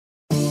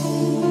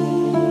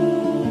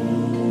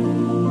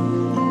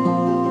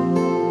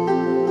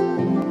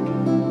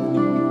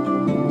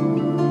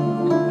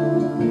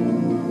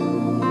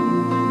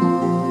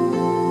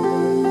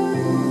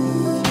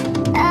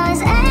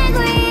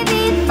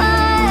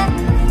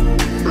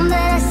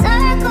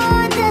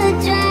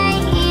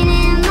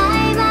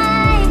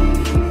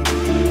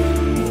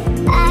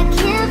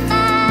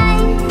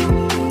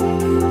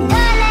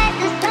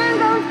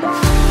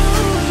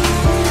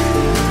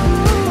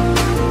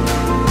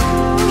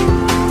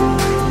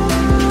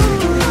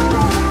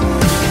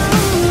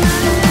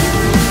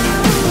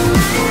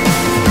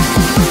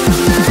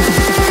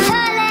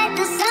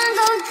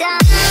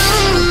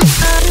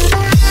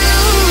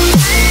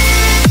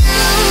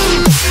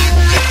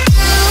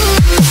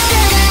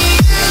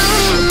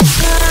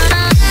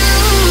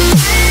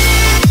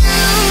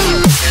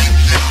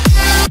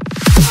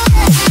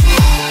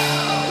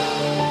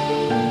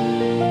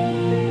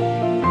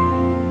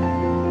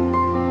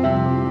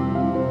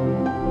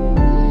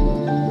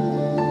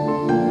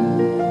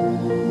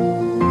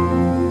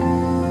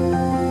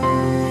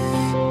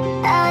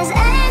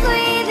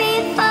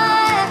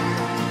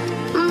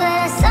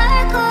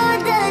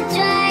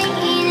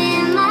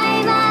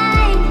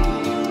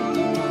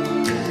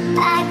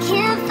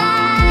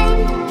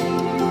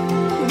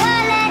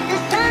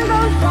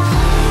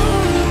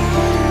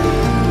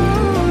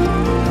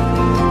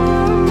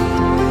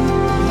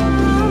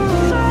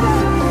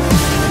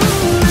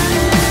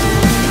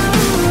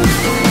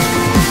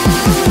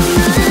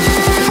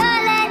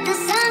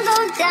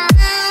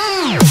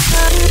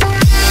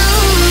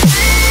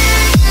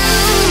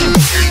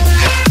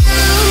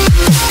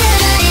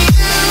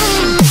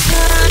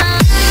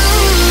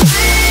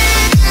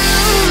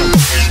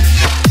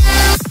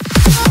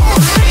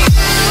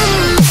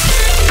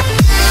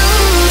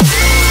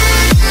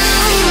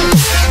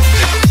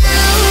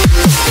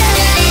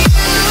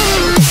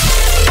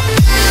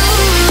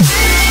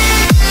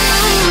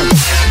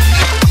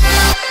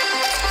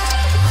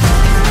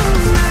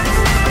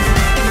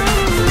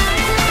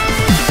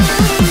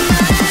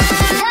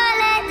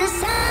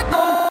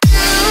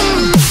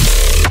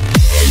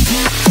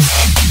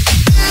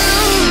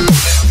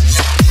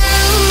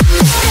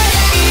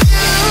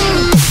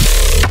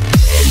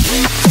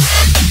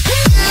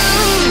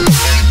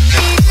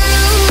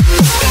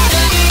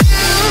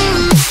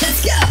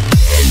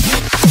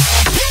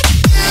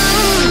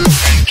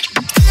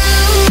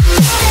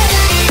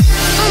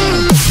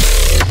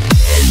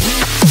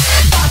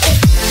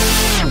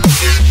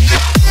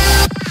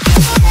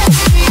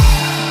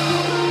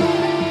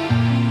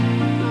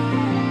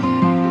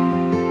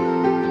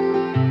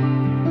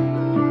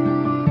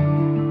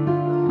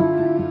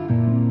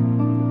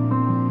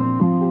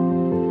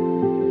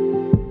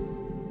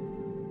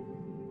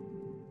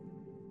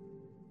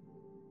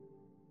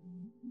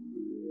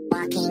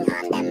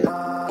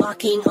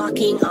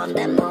walking on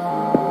the moon.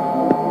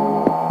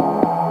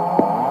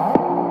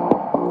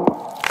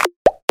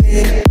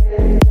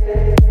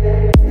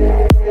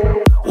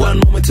 One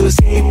moment to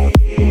escape.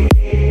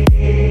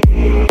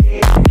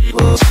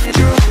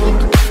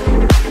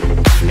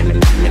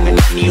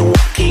 You're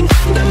walking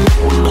on the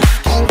moon.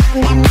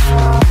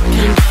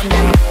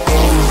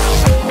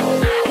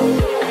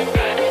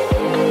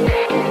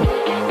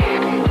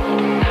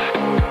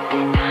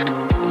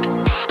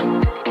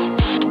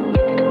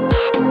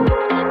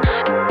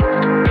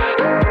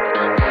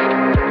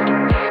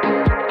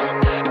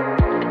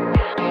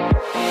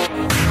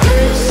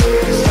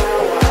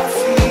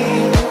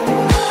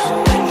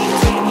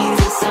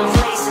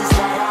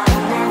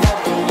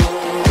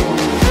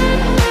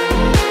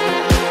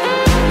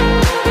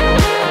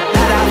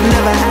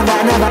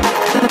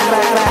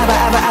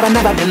 I've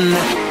never been.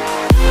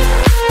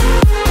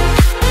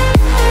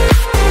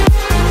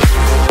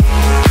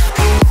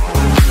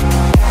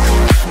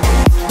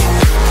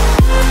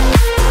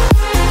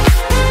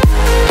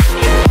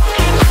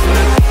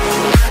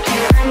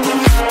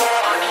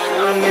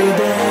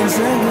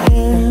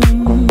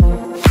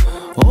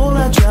 All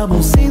our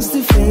trouble seems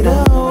to fade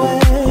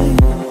away.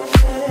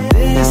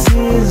 This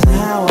is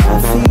how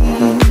I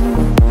feel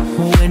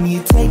when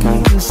you take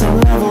me to some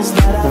levels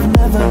that I've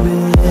never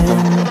been.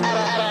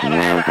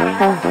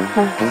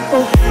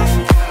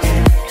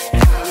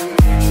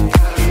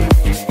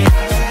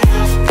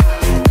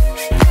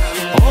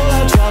 All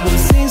our trouble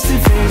seems to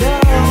fade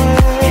away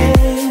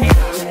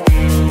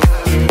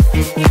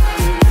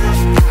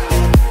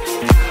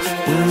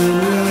when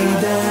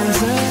we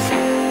dance away.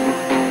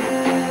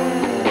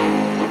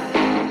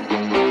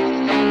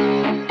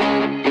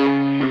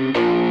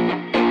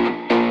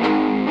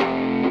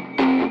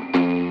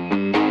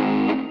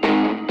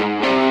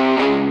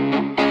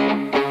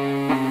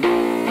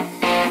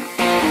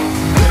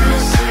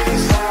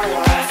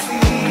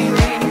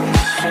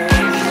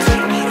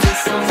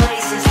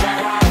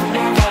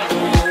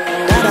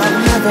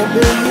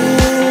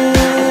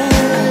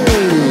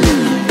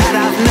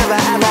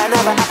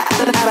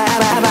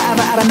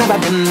 I've never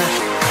been.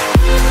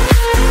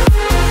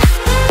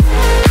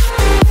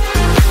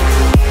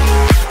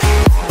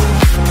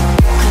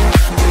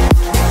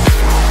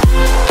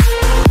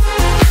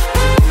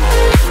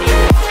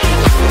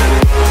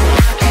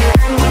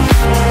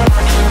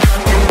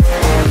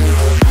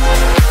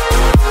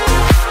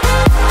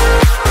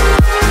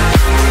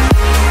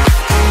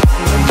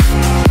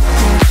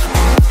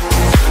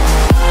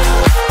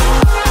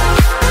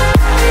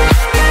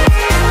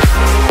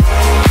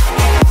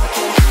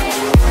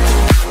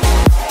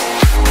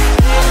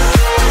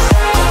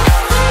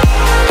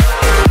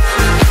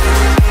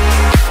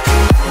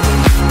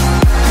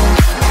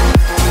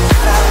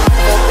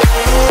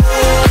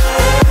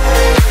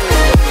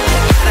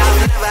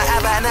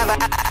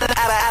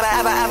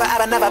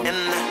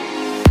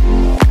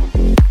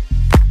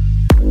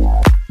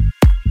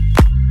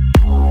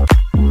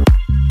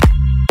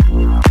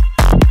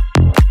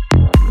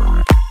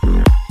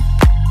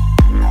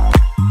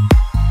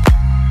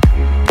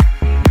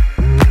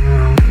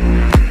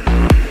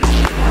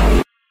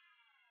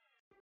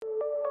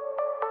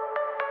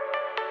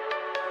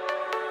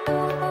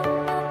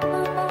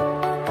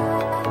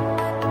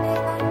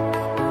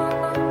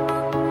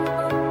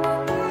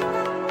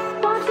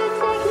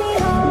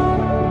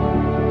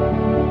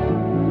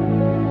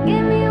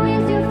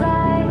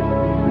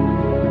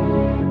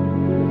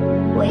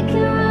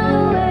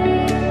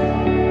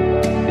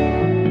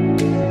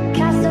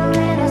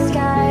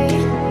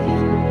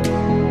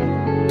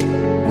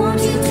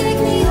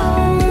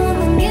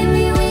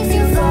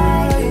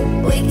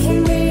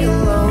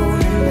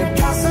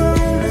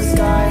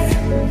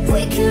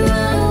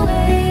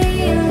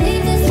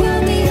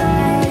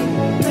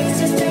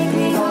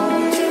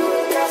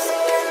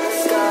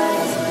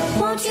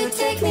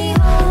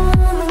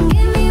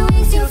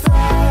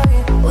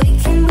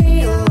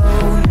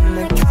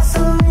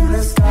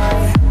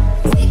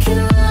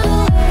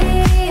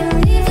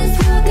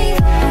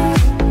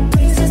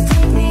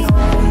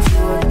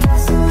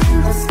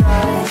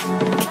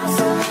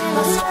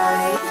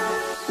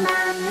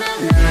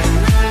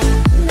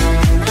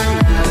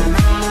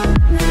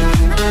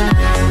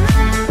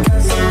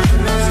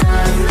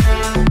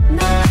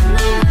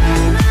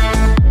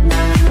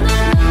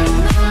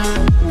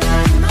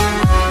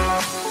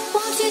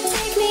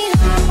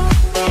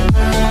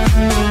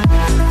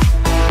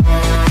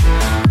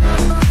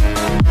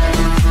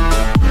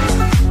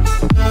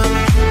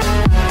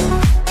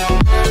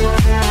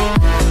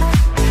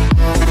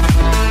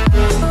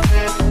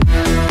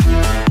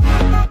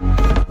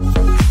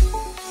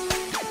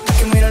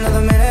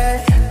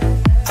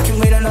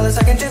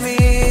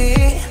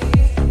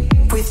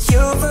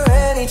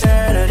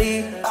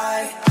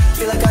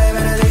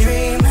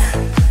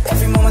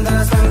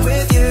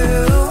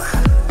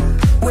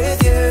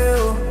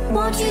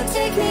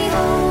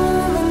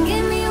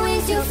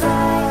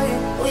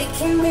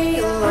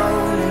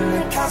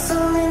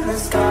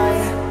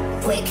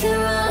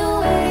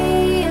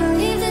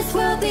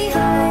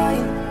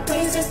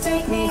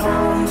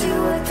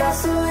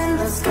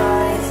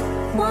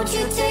 Won't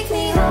you take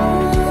me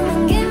home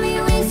and give me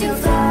wings to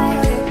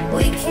fly?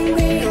 We can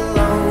be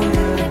alone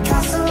in a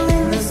castle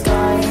in the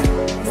sky.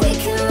 We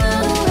can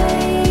run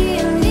away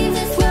and leave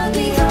this world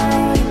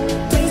behind.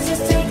 Please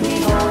just take me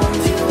home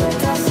to a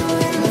castle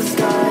in the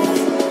sky.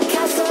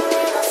 Castle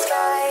in the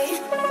sky.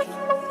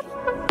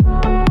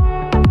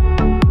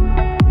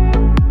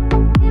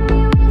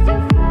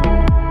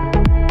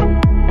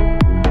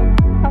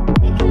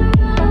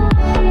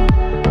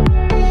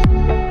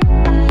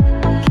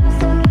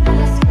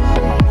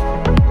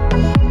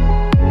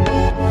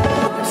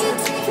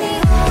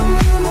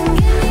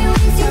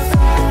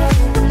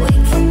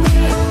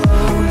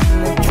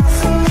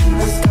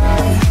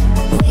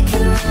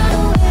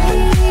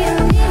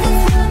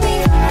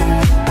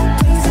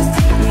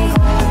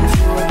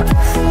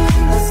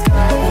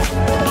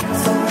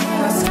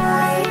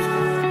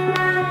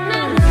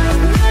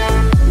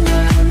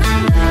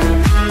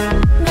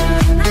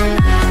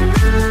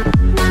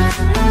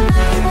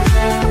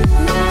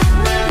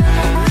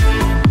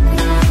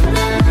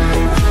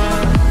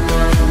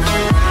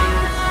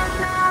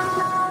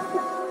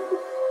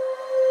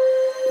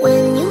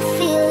 When you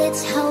feel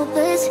it's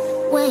hopeless,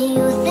 when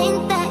you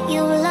think that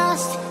you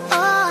lost,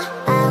 oh,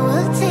 I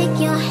will take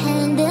your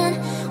hand and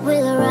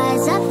we'll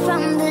rise up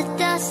from the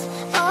dust.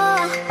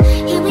 Oh,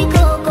 here we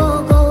go,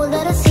 go, go,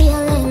 let us heal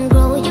and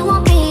grow. You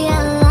won't be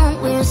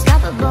alone, we're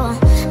unstoppable.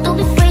 Don't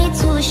be afraid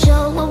to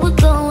show what we're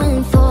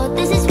going for.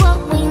 This is what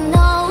we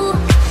know.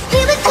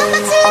 Here we come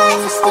back to life,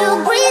 we're still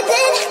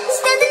breathing.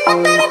 Standing up,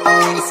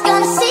 everybody's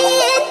gonna see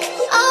it.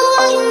 Oh,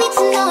 all you need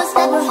to know is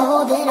that we're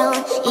holding on.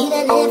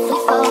 Even if we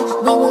fall,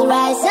 we will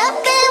rise up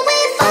and we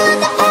follow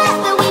the path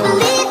that we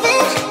believe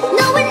in.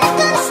 No, we're not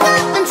gonna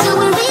stop until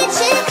we reach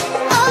it.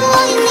 Oh,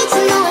 all you need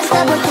to know is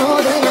that we're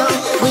holding on.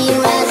 We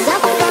rise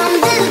up from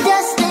the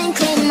dust and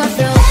claim our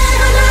throne.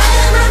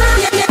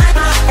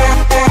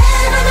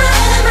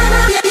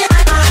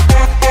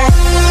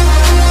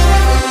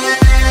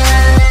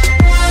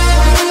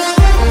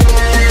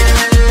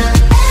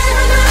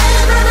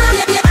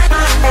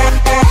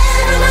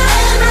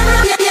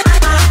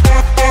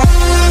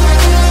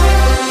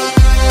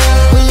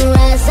 We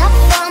rise up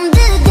from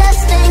the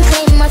dust and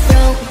claim our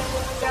throne.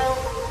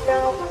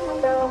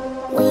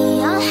 We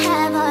all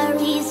have our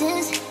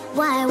reasons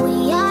why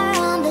we are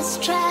on this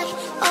track.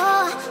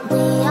 Oh, we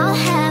all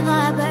have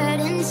our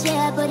burdens,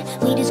 yeah, but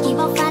we just keep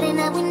on fighting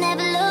and we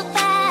never look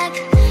back.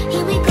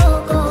 Here we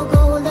go, go,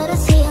 go, let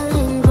us heal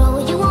and grow.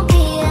 You won't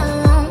be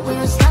alone,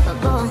 we're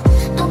unstoppable.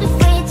 Don't be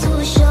afraid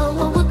to show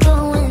what we're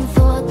going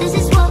for. This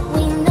is what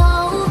we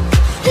know.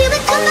 Here we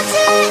come back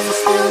to life,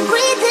 we're still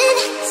breathing.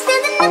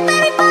 Standing up,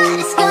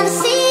 everybody's gonna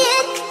see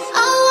it.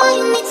 Oh, all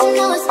you need to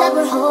know is that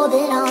we're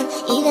holding on.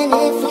 Even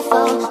if we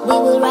fall, we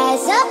will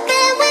rise up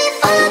and we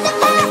follow the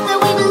path that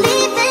we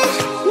believe in.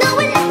 No,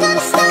 we're not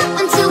gonna stop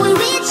until we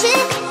reach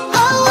it.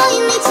 Oh, all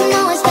you need to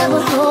know is that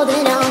we're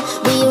holding on.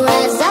 We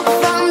rise up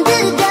from the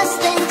dust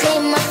and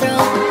claim our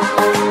throne.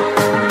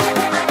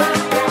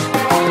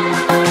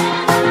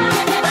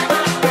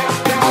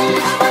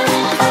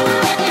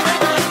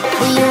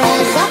 We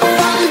rise up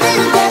from the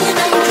dust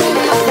and claim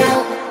our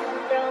throne.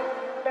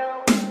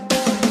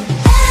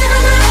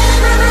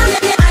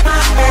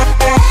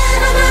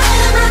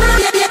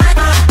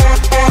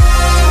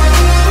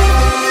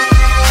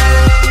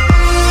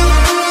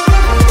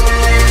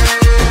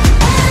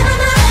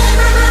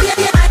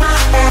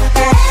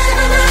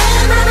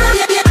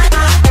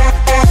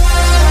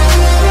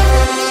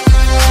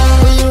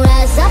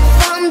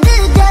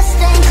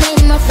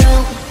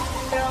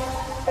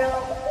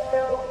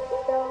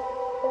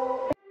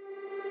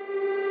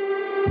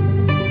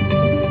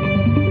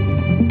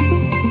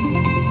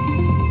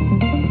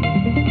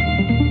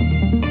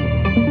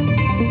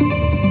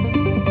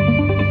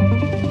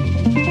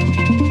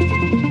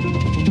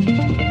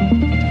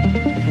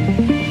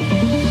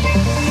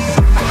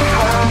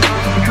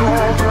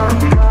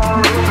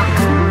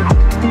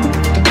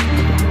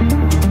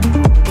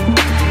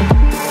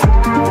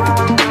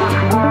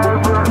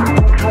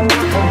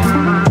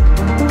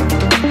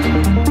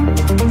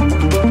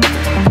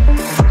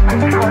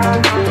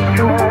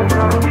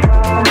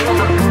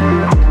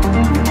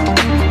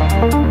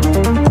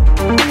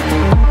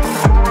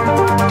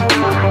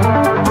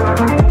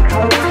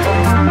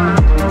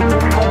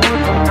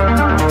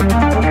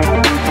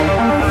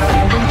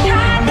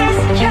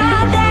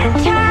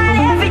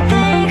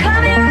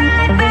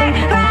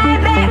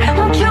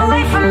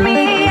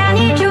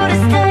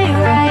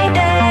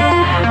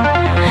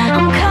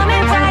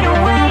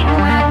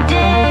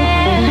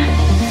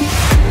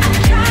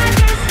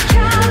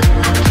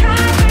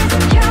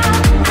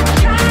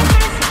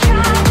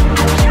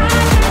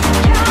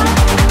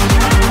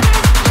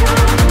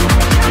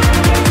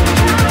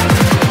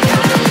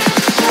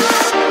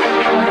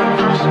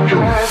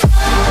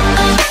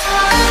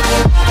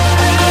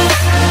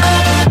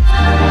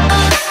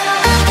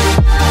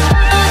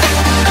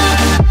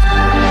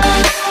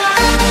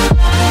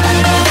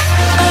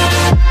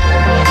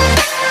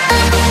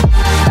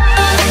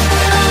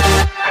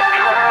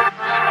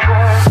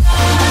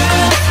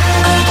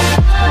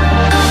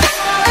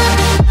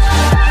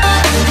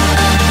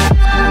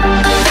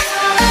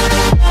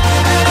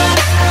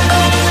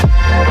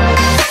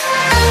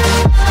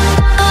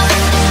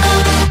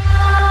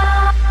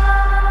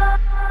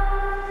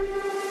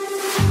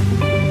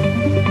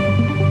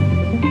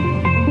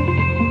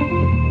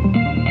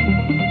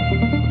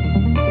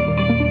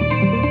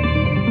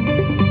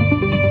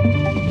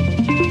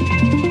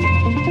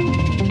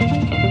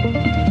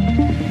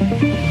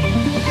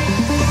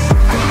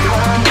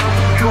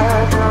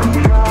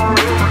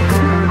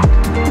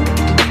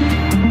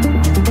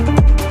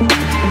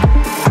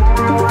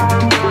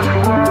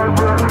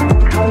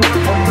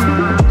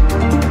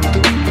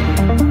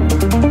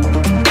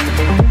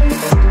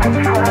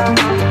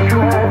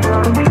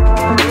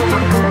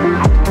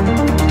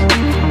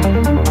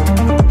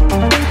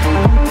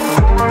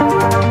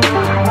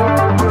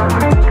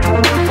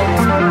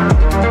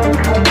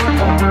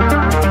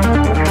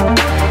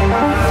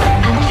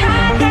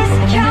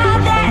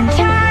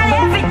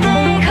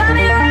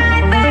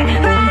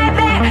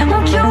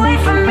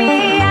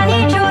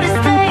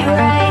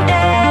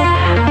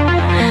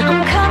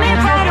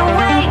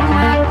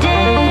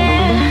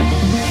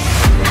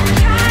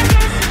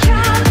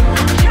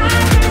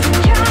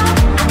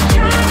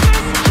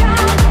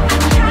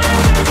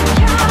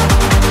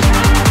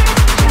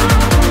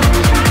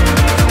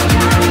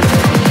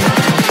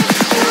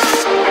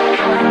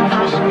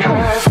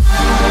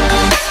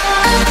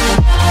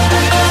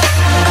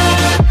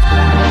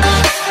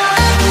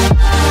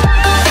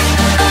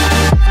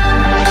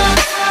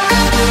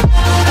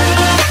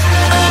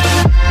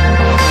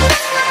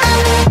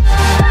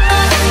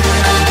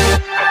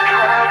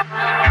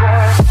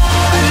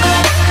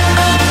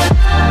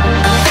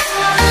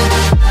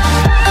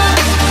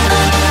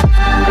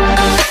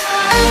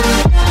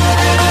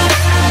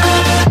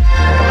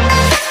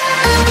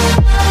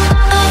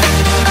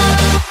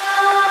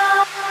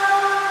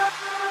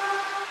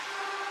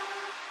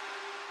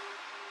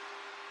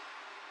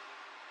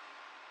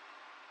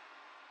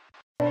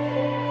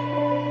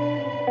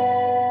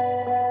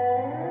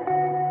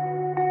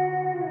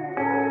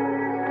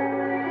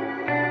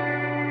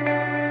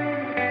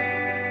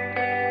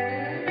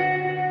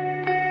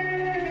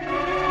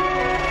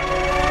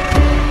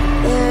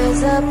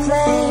 a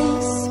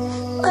place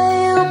where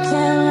you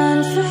can run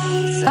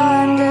free.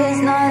 Time does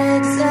not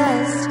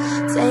exist.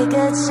 Take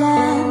a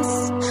chance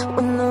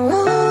when the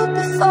road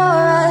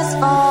before us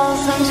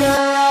falls under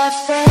our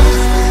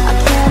face. I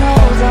can't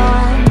hold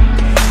on,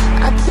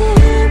 I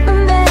can't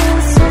remain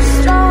so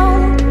strong.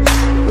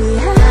 We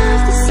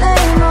have the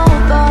same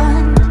old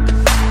bond,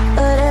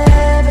 but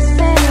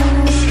everything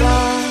is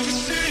wrong.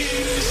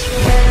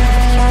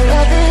 My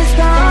love is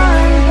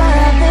gone, but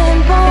I've been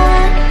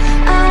born.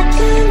 I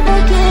can't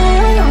make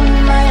it on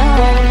my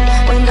own.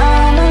 When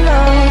I'm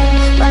alone,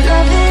 my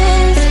love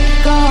is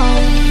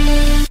gone.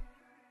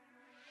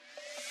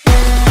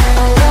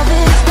 My love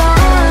is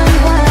gone,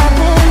 but I've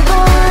been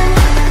born.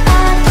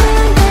 I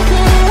can't make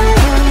it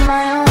on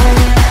my own.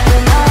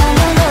 When I'm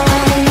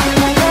alone,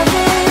 my love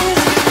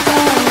is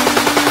gone.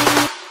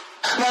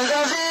 My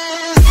love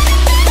is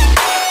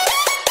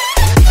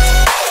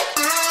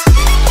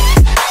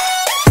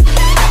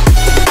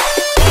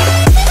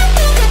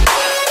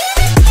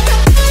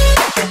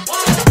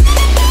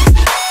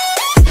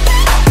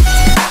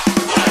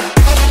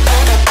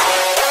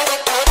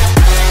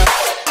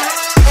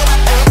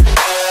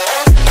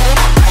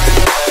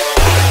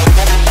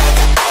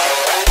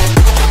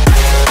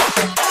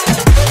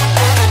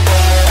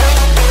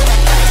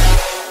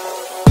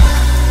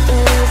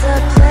There's a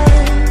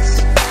place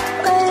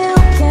where you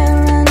can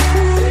run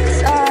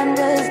free. Time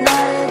does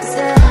not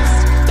exist.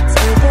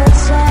 Take a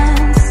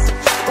chance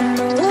when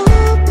the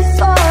road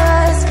before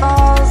us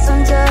falls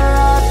under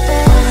our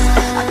face.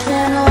 I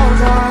can't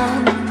hold on,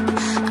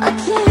 I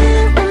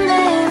can't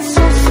remain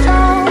so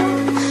strong.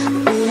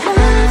 We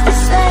have the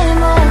same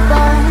old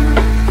bond,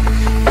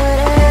 but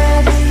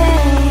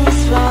everything's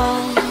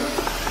wrong.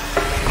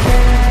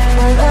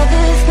 My love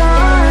is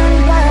gone,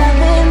 but I've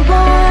been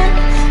born.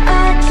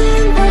 I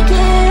can't make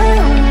it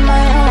on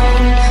my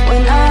own.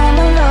 When I'm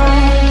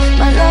alone,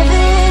 my love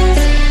is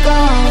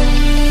gone.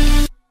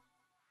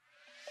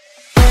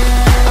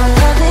 My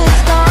love is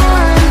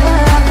gone,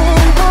 but I've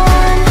been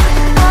born.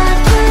 I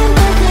can't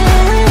make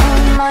it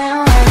on my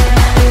own.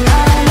 When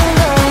I'm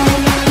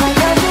alone, my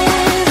love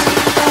is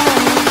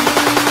gone.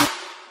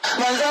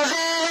 My love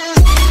is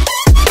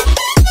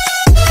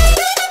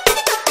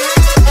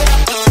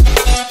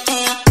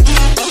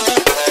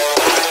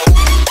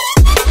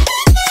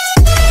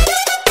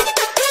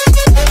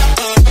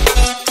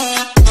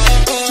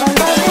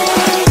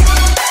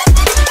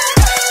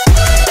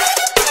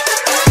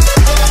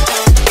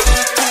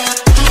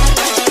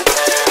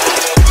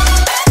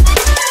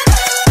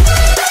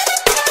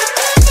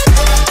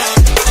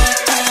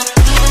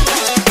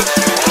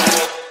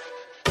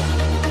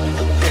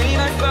Pain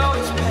I felt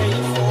is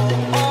paid for,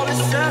 all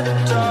is said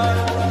and done.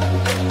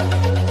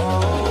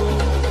 Oh,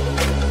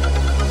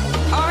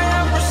 I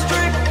am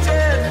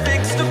restricted,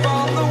 fixed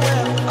upon the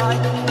web. I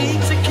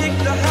need to kick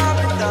the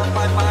habit that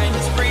my mind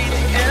is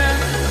breathing in.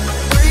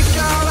 Break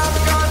out, I've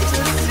got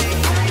to see.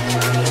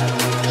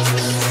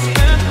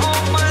 Spent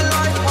all my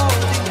life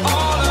holding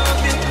all of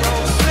it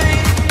closely.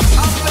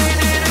 I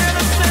played it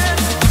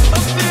innocent, a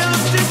feel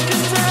of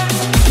discontent.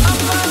 I'm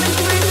finally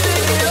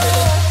facing it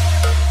all,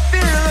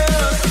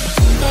 fearless.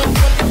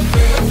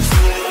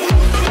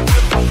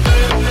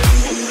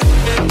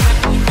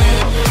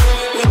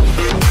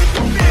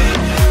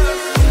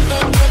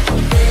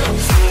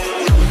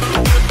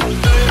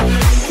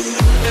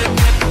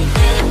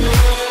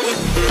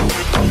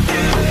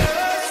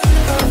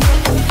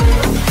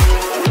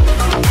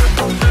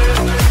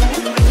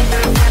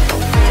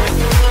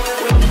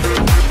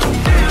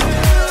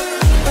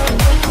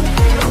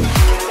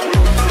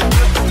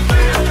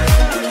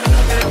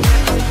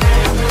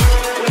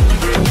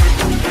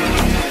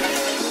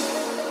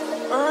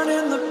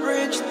 Burning the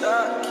bridge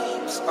that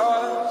keeps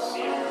us.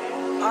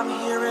 I'm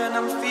here and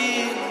I'm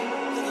feeling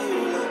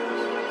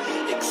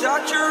fearless.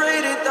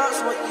 Exaggerated, that's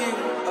what you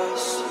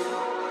assume.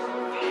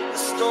 The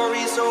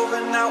story's over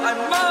now, I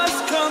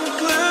must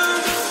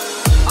conclude.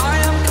 I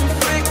am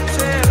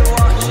conflicted,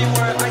 watching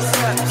where I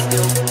step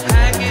still.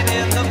 Hanging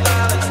in the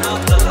balance,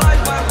 not the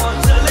life I want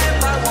to live.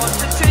 I want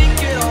to take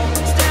it all,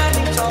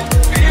 standing tall.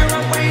 Fear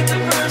I weighed the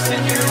person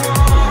you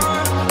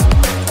are.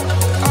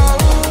 Oh,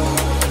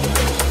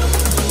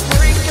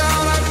 break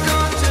out, I've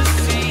got to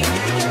see.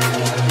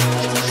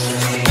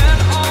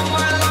 Spent all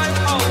my life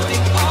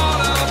holding all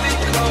of it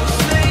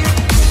closely.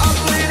 I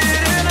played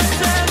it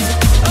innocent,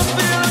 a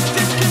feel of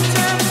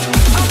discontent.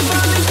 I'm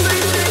finally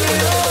facing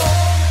it all.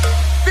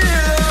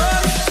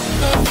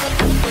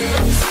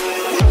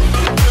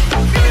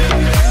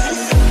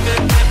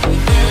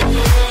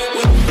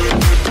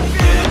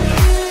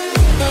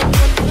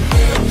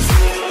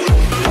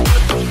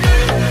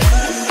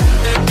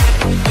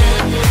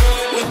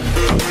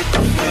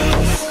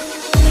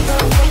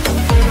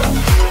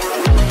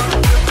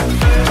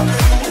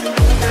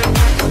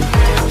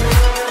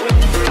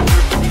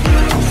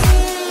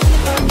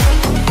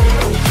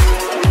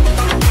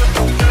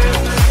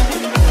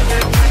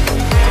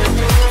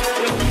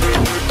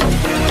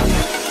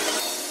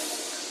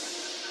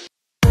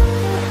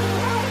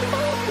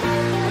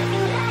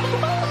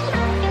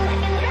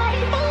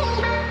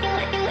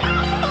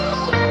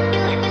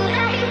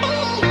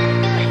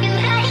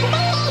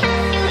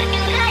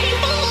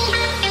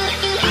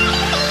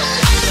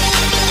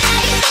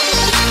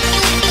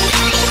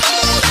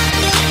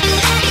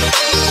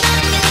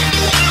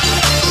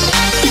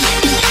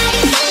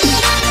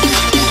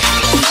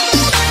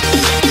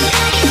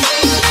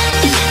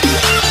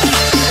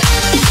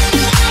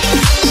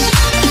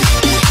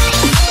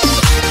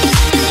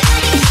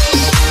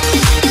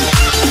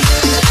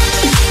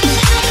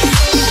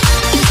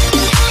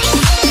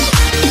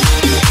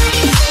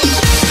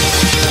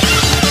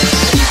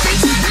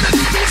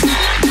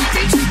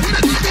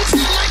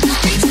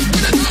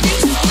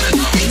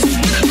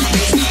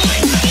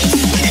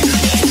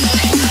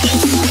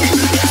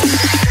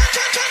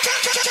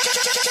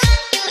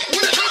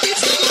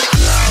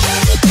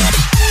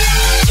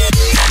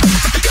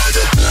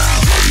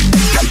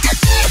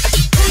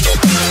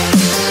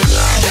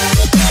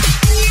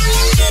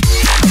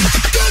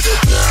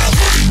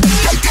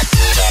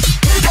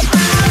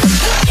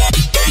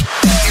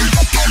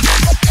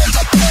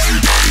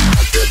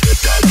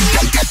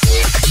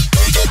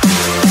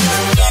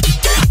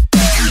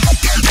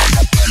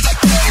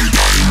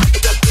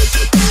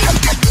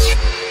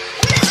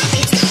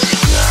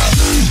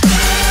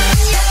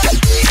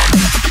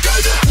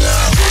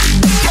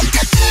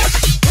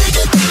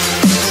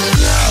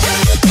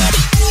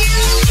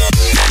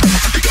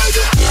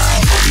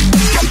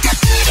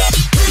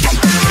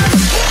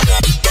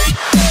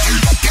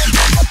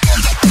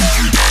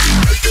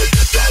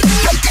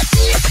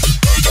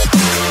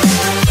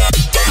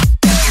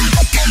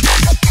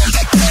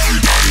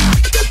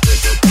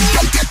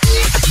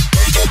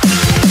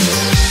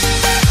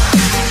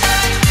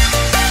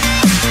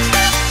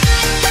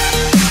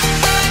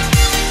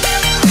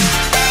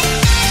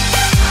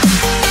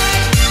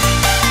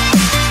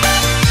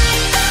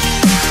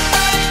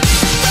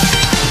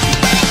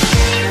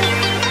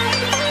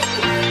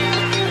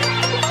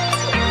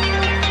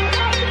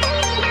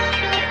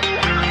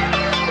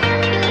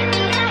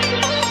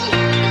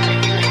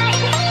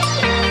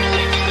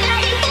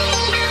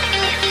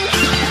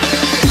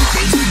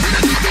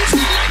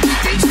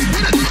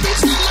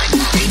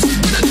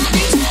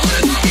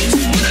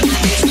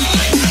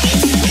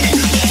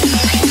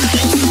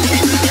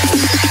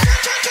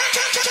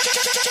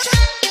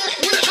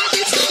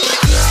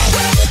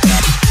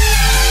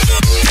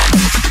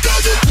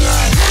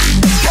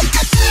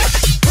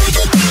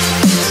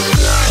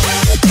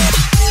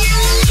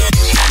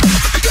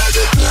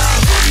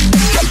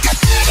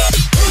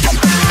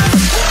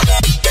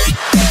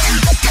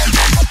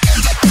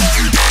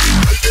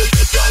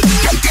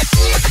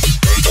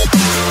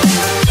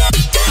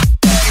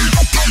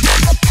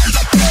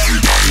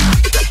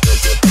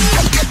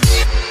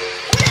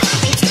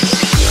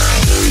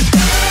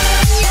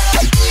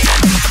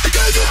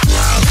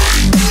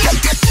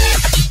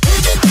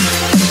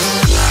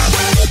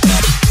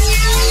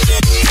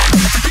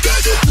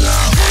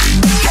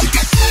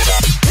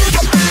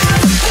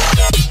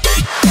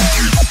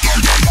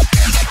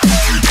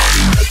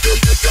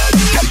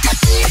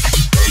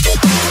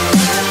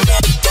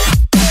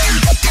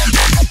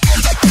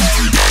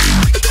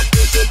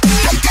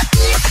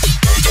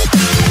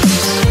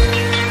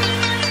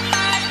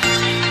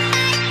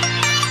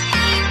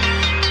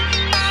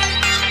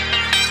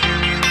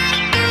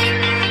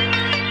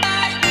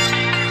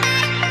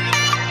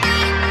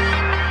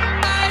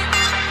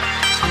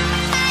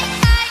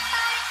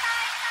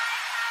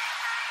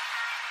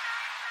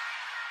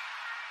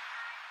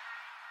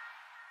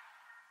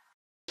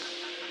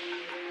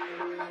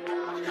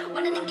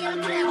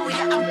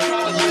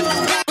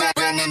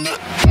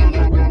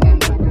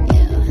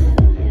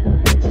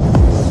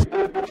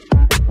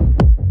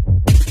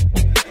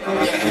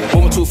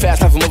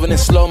 in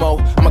slow-mo.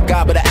 I'm a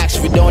god, but I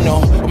actually don't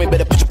know. Homie,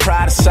 better put your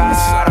pride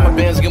aside. I'm a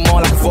Benz, get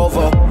more like a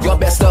Volvo. Your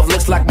best stuff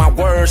looks like my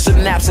words.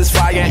 Synapses,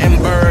 fire, and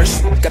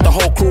burst. Got the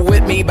whole crew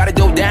with me, about to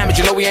do damage.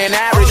 You know we ain't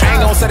average. I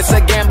ain't gon' say this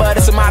again, but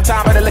it's in my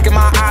time. Better look in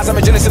my eyes. I'm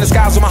a genius in the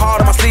skies with my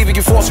heart on my sleeve. And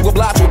you force you a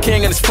block to a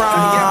king in his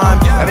prime.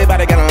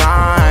 Everybody got a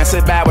line.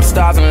 Sit back with the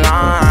stars in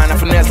line. I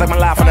finesse like my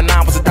life on the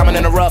 9 was a diamond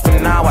in the rough,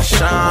 and now I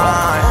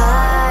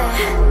shine.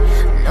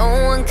 No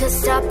one could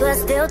stop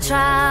us, they'll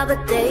try,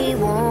 but they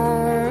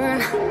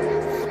won't.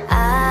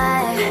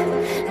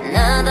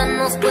 Nada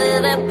nos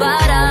puede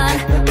parar.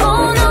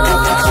 Oh no,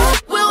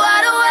 we're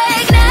wide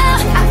awake now.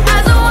 Our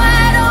eyes are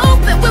wide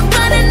open. We're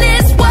running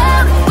this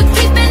world. We're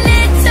keeping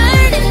it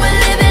turning. We're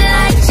living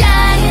like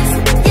giants,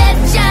 yeah,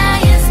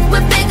 giants.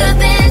 We're bigger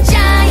than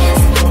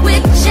giants.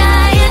 We're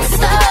giants.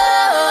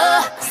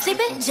 Oh,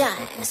 sleeping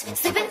giants,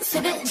 sleeping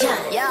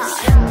giants. Yeah,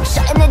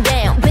 shutting it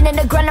down. Been in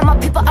the ground and my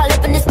people all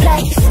up in this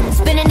place.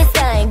 Spinning this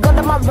thing, gold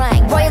on my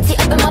ring, royalty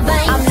up in my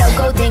veins. I'm no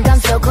gold, think I'm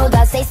so cold.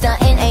 I say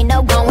something, ain't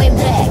no going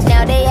back.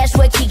 Now they ask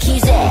where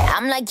Kiki's at.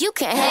 I'm like, you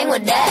can't hang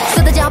with that.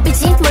 쏟아져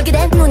빛이 멀게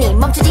된 눈이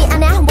멈추지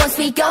않아. Once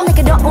we go,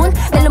 내게 더운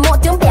날로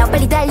모든 뼈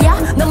빨리 달려.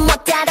 넌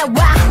못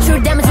따라와.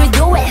 True damage we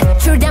do it.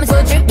 True damage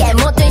보여줄게.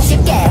 뭐든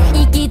쉽게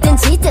이기든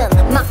지든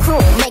my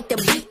crew make the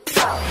beat.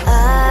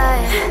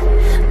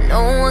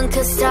 No one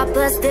could stop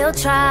us. They'll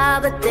try,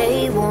 but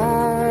they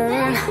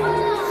won't.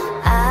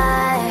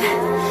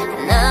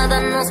 Nada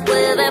nos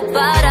puede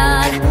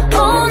parar.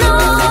 Oh no,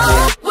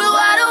 we're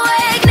wide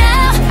awake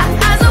now. Our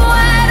eyes are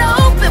wide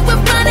open.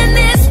 We're running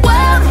this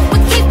world.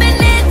 We're keeping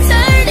it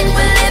turning.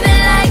 We're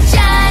living like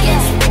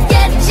giants,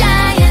 yeah,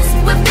 giants.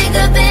 We're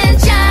bigger than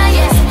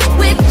giants.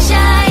 We're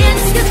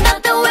giants. It's not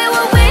the way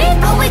we're weak,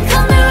 but we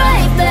coming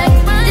right back.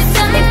 This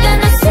time you're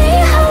gonna see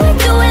how we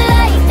do it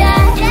like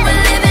that.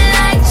 We're living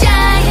like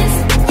giants,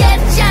 yeah,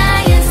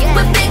 giants.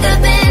 We're bigger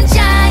than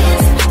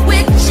giants.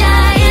 We're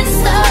giants.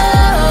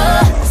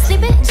 Oh,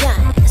 sleeping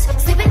giants,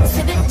 sleeping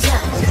giants.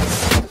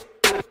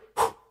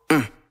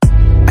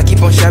 I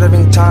keep on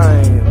shattering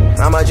time.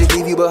 I'ma just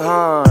leave you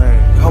behind.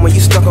 Homie, you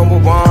stuck on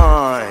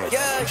rewind.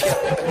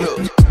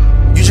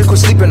 You should quit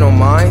sleeping on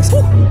mine.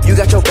 You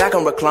got your back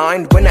on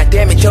recline. When I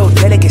damage your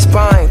delicate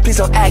spine, please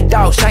don't act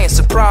out, shy and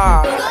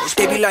surprise.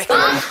 They be like,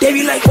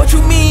 what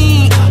you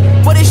mean?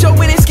 What is your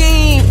winning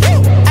scheme?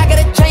 I got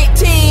a giant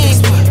team.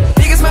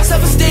 Niggas my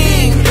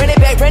self-esteem. Run it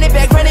back, man.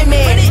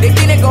 They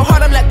think they go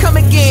hard, I'm like, come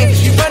again.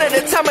 You run out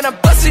of time and I'm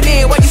busting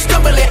in. While you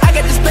stumbling, I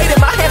got this blade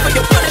in my hand for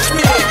your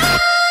punishment.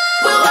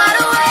 We're wide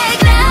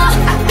awake now.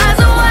 Our eyes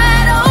are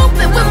wide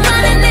open. We're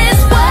running this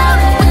world.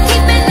 We're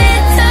keeping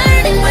it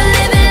turning. We're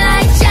living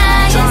like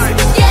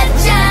giants, yeah,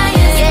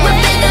 giants. We're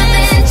bigger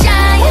than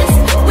giants.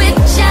 We're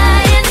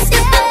giants.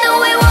 It's not the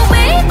way we're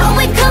weak, but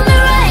we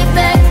coming right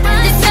back.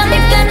 This time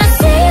you're gonna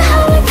see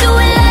how we do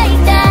it like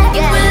that.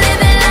 We're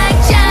living like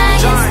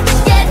giants,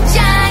 yeah,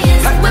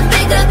 giants. We're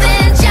bigger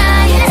than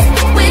giants.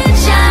 We're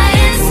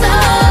giants.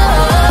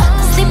 Oh,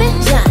 sleeping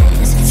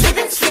giants,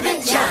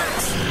 sleeping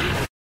giants.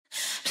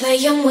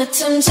 Playing with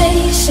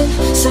temptation,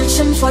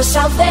 searching for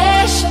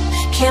salvation.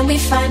 Can we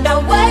find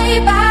our way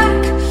back,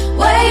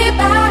 way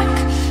back?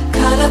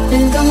 Caught up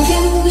in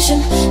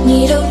confusion,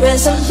 need a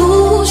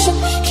resolution.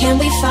 Can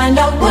we find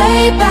our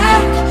way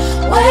back,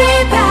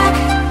 way back?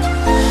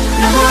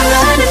 No more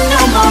running,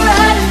 no more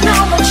running, no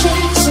more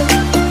chasing.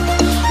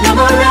 No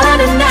more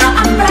running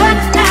now, I'm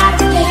running out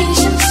of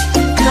patience.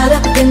 Caught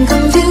up in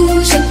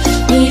confusion,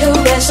 need a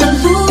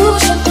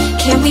resolution.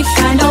 Can we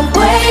find our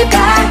way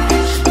back,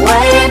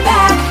 way back?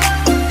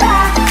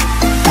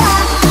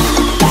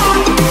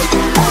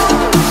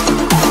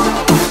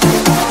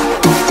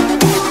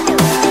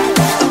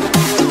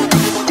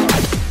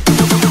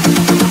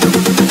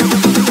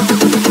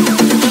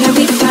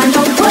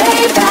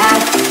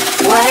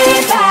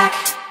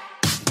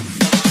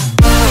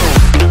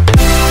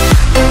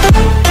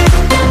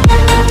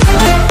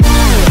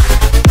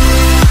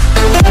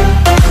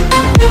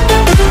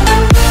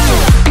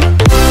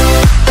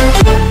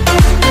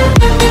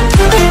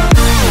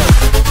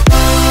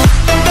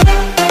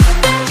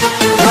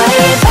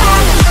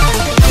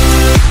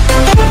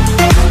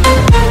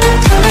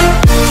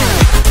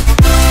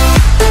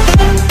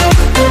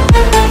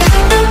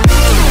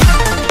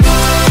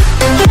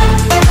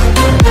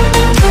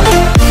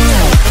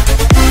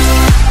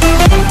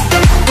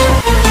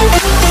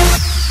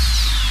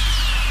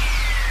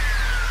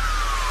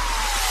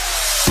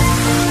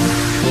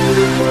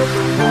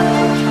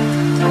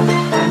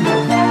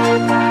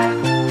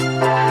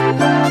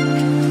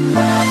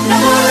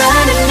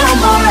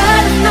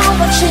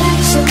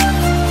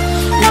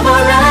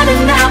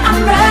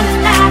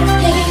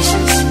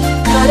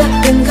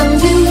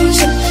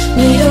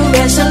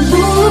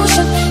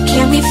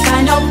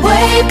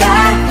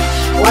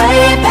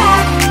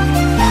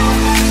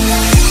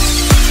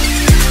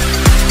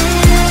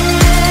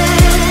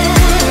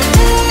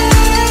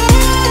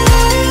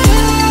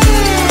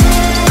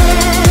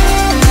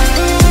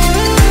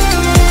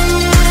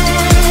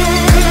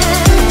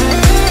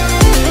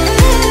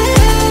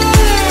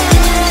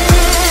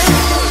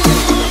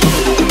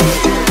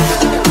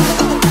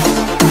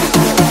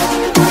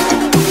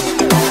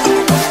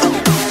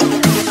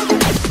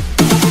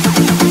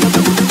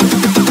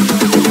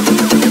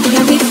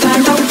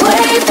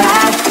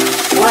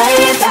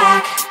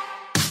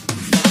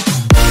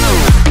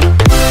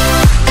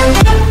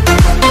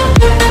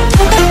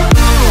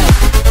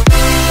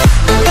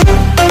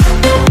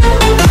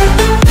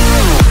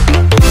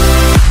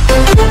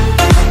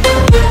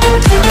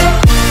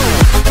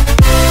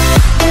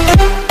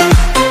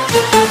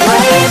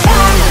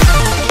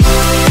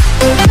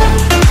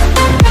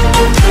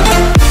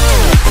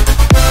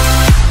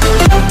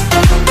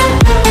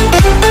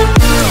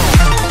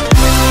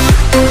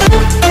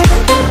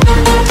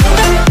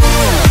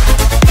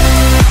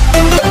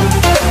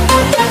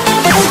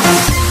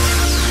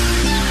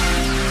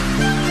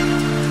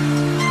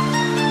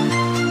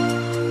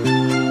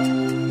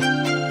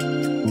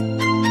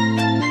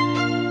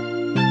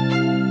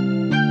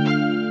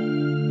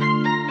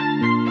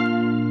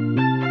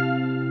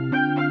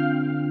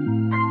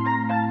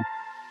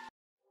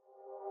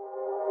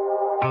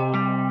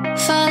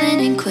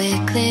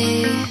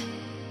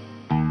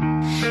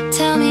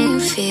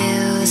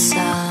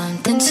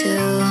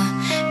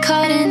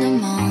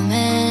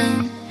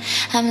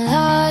 I'm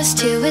lost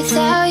here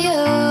without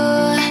you,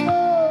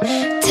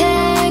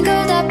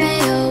 tangled up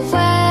in your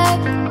web,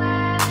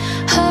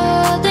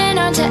 holding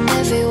on to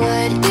every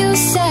word you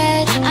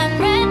said.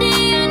 I'm ready,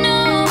 you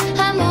know,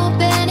 I'm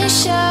open to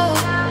show.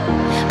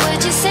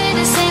 Would you say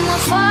the same? We're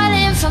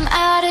falling from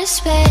outer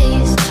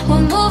space.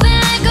 We're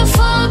moving like a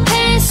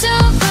full-paced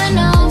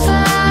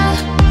supernova.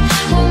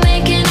 We're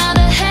making all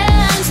the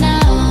headlines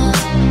now,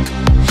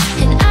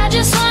 and I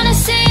just wanna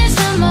seize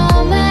the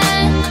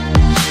moment,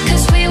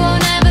 'cause we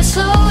won't ever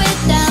slow it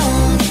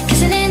down.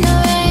 Kissing in the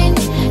rain,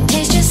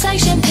 tastes just like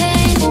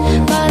champagne.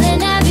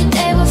 Falling every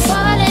day, we're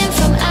falling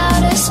from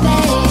outer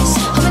space.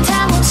 Hoping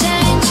time will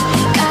change,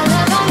 got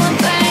love on my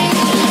brain.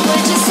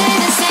 Would you say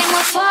the same?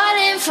 We're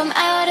falling from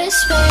outer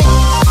space.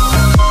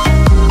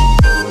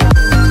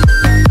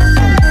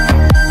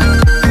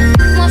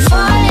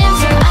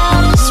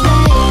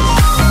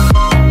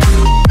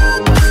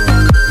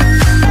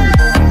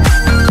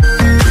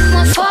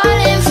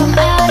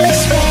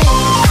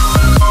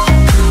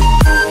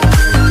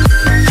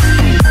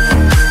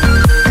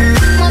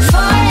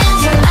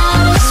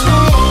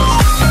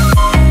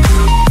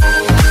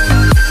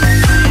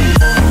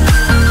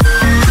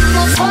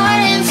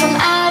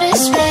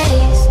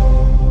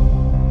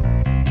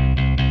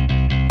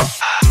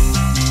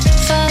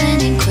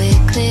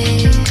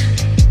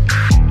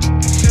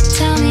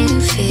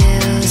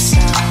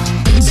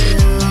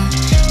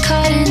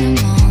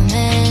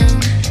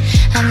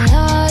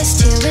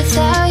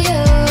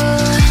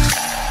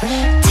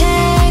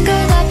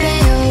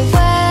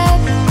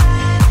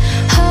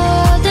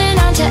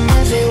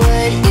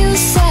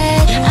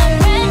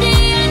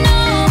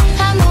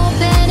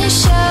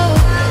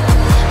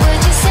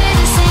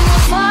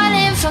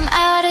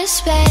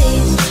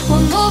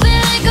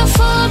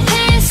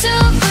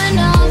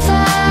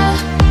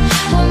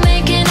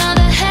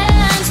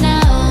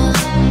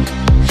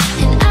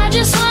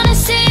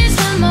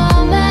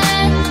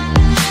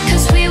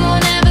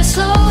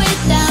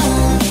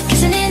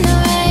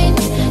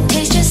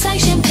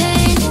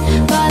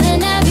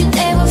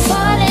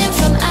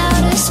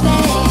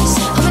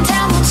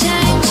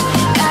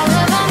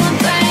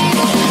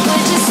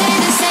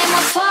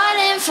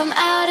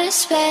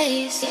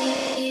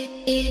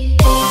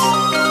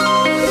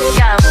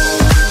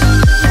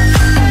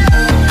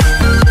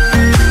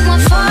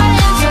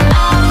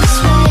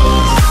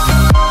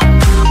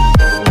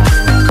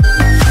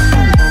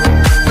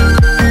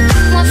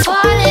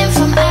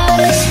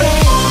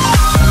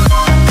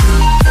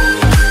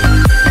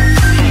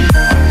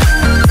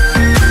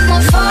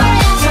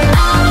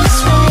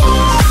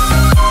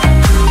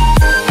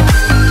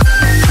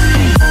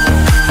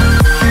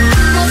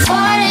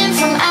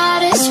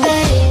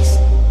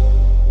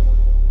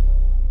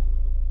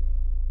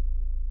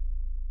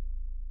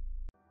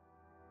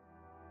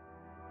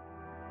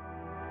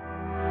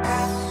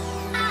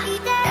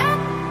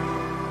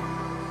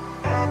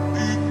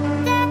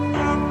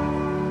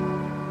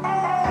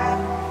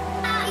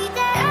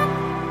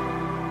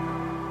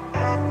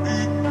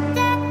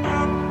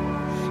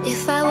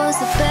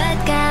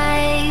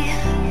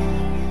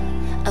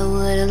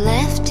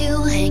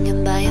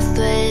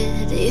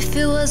 If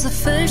it was the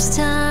first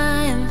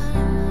time,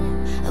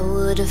 I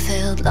would have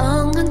held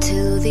long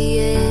onto the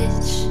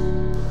edge.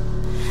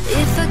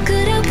 If I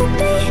could, I would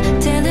be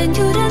telling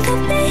you to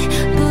love me,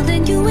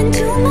 pulling you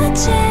into my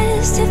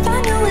chest. If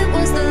I knew it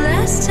was the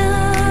last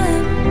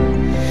time,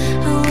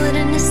 I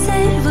wouldn't have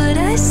said what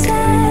I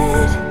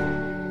said.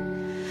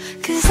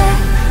 'Cause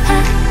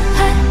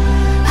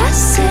I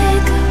said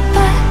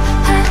goodbye.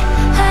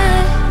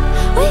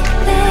 We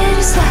let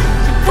it slide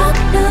in front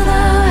of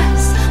our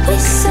eyes. We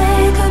say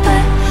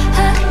goodbye.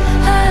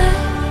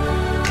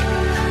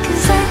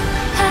 'Cause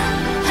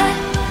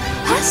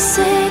I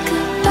say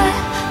goodbye.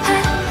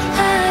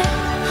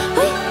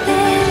 We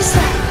let it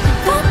slide in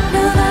front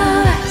of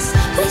our eyes.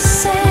 We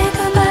say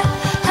goodbye.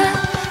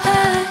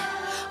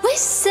 We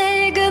say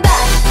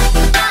goodbye.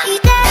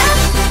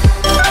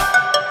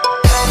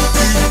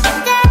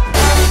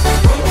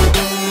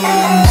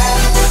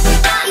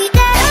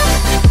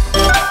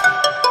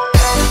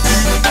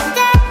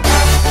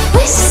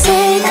 We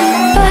say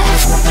goodbye.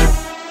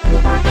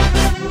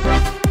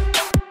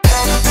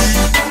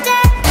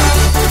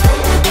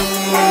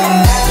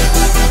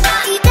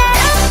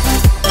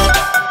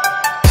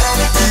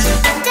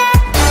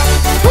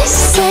 We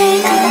say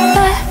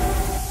goodbye.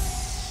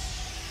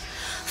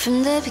 From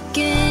the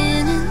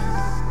beginning,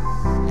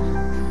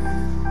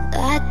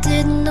 I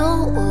didn't know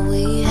what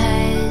we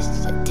had.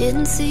 I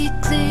didn't see it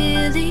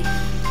clearly.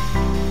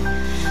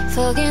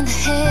 Fogging the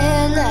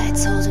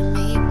headlights holding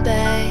me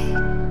back.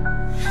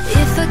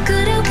 If I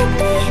could, I would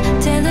be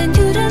telling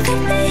you to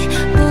love me,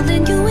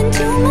 pulling you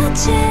into my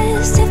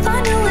chest. If I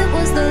knew it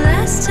was the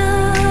last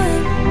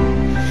time,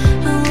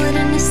 I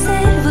wouldn't have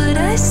said what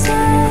I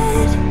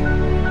said.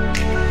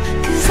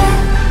 'Cause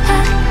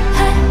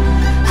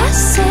I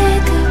say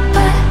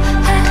goodbye.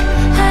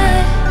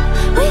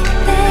 We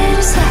let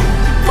it slide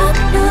in front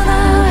of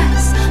our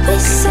eyes. We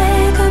say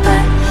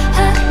goodbye.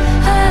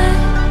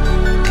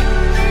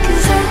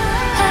 'Cause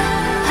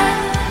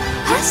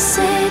I say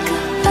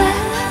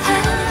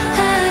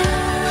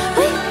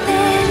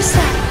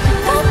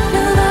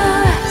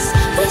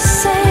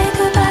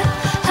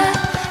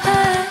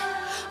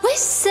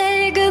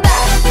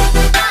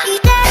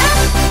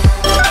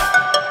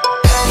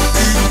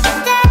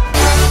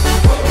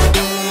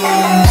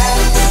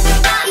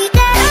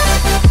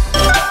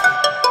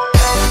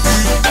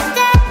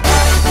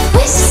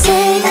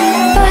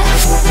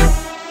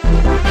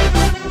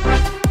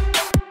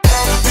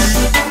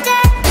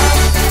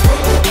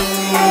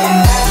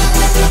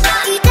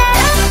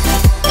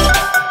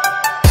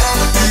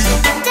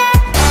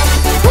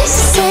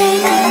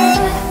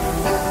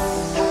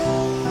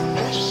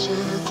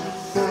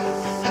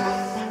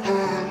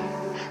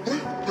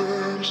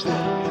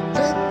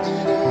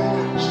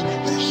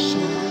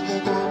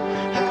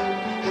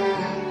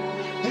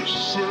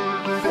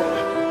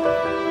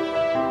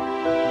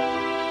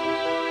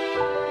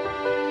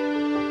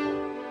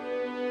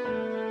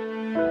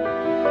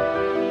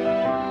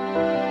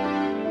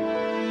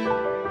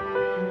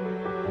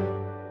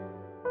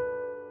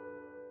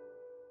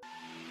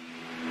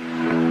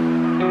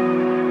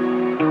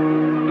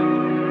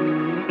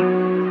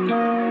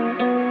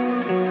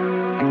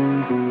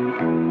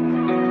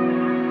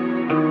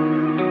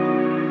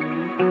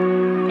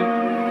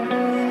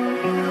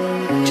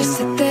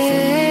to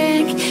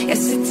think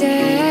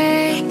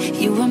yesterday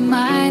you were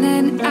mine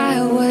and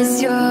I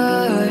was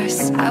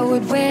yours. I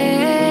would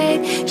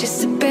wait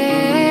just to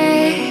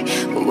be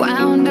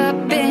wound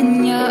up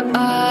in your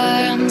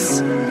arms.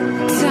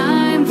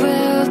 Time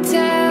will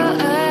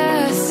tell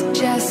us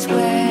just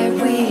where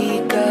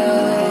we go.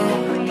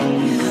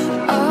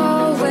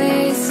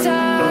 Always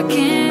stuck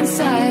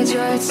inside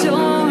your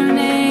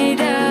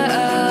tornado.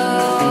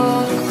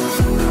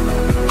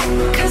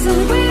 'Cause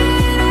I'm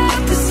waiting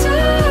out the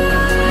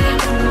sun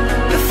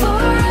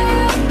before I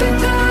up and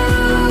go.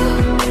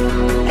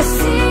 I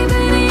see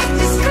beneath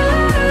the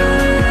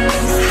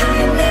skies I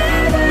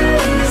never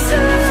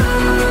saw.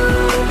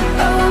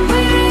 Oh, I'm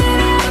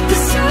waiting out the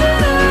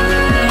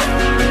sun.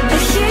 I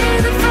hear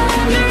the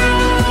thunder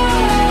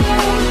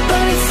roll,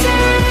 but it's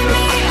tearing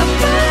me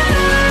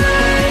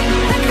apart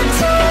like a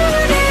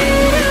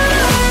tornado.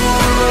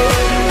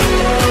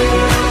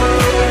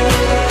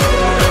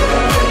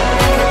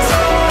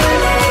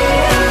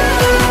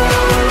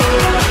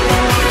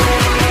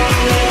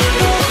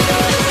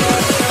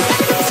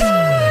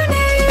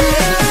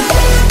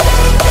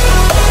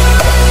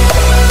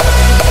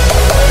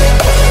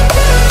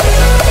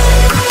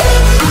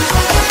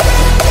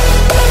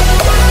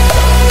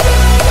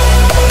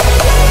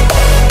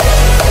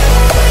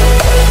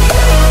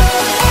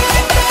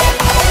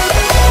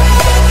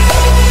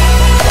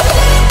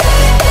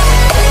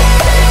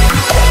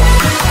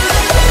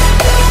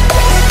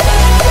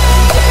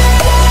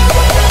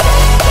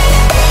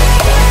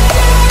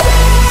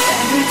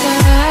 Every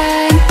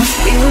time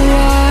we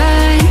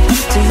rewind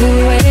to the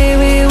way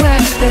we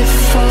were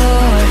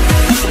before,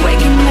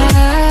 waking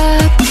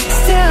up,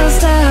 still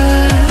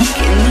stuck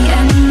in the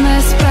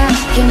endless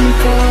back and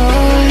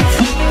forth.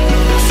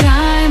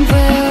 Time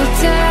will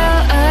tell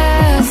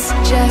us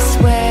just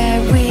where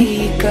we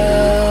go.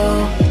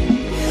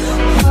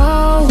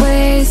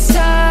 Always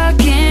stuck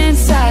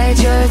inside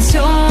your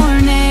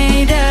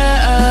tornado.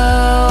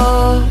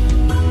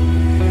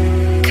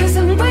 'Cause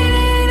I'm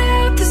waiting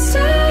out the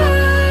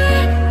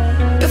sun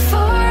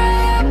before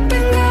I up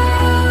and go.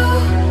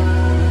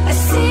 I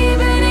see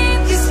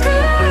beneath your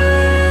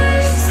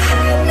skies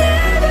I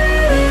never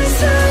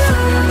saw.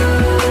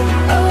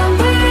 Oh, I'm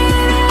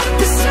waiting out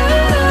the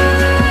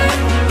sun.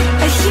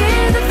 I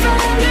hear the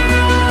thunder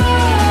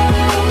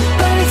roll,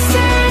 but it's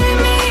tearing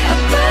me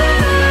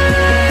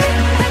apart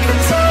like a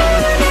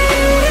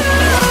tornado.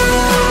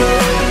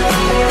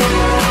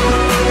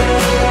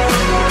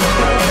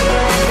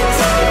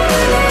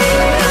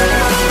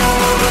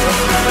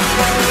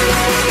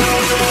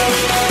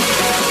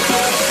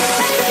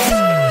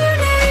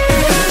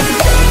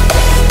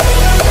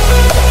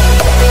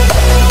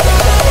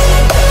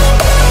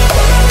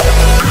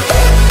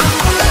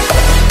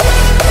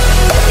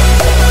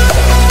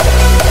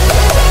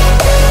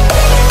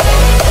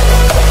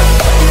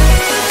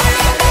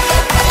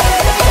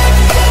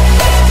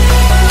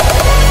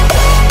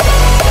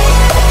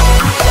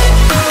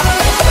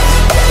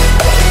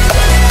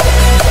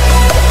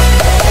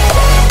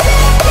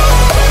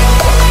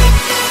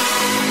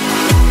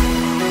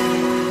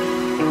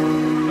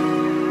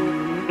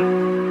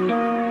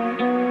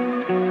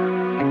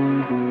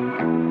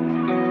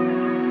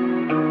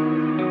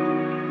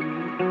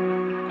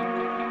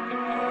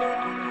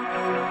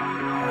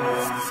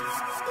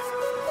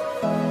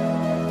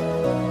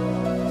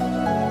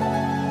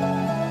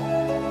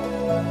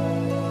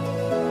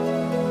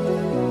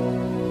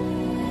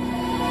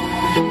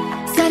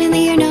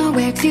 Suddenly you're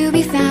nowhere to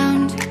be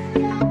found.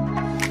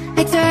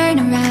 I turn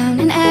around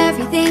and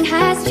everything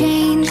has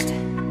changed.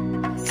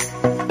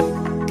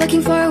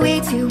 Looking for a way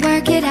to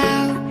work it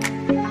out.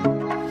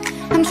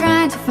 I'm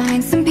trying to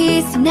find some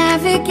peace to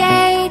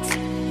navigate.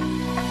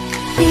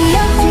 The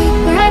oak tree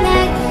where I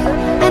met you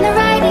and the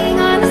writing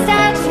on the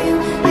statue.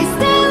 I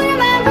still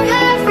remember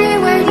every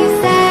word you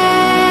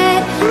said.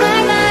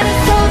 I'm not a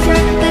soldier,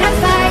 but I'm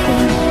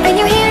fighting, and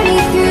you hear me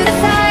through the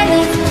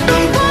silence.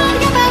 I won't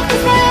give up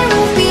 'cause there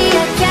will be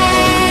a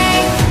day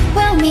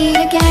we'll meet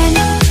again.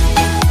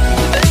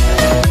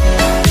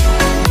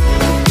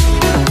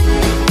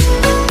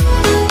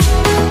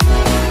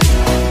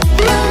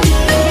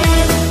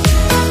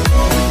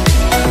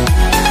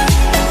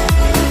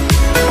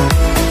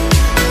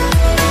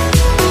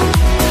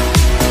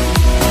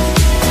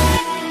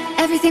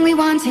 Everything we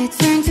wanted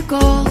turned to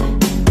gold.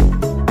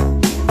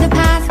 The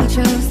path we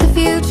chose, the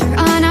future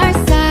on our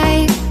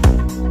side.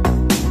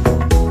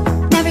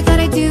 Never thought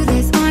I'd do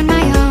this on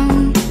my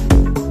own,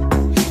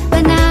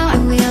 but now I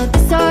wield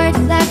the sword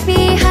you left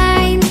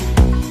behind.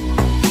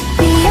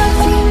 The oak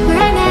tree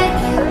where I met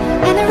you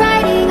and the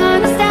writing on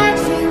the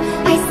statue.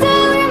 I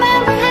still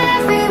remember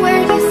every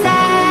word you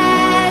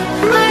said.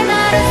 I'm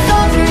not a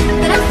soldier,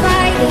 but I'm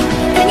fighting,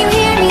 and you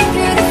hear me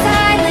through the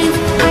silence.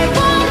 I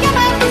won't give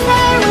up 'cause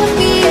there will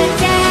be a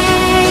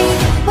day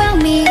we'll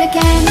meet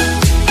again.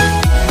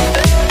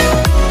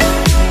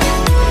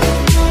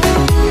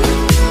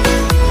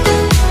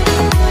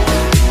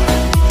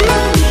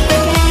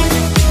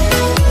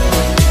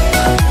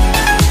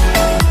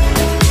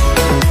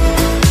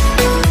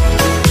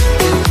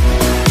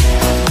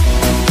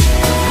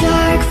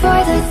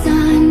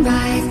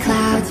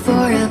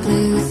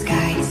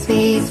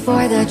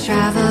 a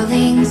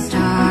traveling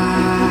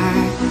star.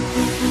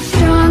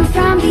 Strong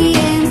from the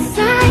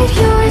inside,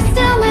 you're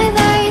still my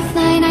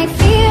lifeline. I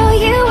feel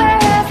you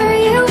wherever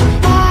you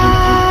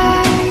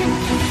are.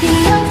 The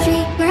oak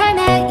tree where I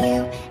met you,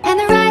 and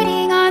the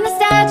writing on the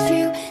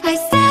statue, I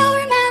still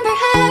remember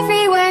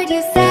every word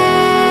you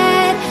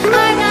said.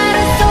 I'm not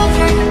a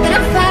soldier, but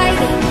I'm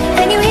fighting.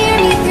 Can you hear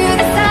me through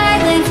the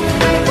silence?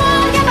 I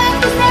won't give up,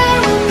 'cause there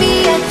will be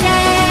a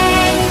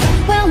day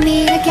we'll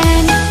meet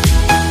again.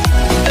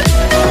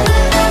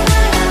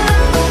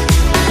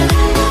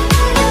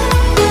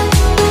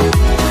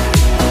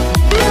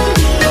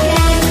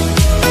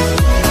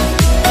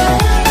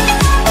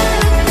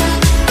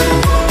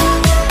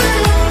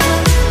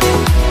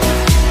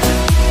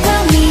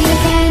 We'll meet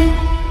again.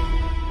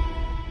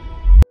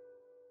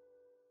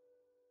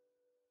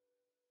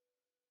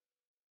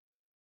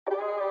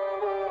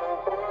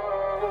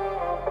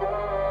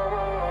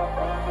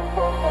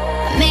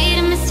 I made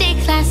a mistake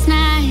last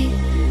night.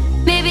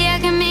 Maybe I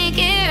can make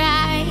it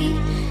right.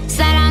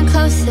 Slide on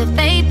closer,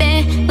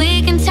 baby.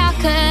 We can talk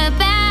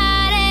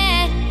about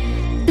it.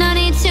 No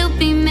need to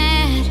be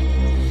mad.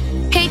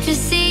 Hate to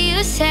see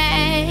you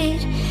sad.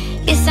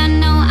 Yes, I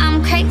know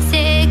I'm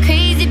crazy,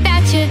 crazy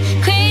about you,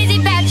 crazy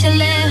about your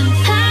love.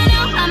 I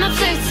know I'm a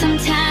flirt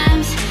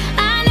sometimes.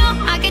 I know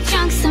I get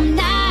drunk some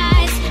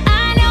nights.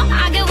 I know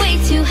I get way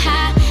too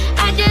high.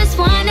 I just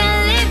wanna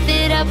live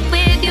it up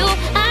with you.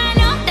 I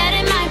know that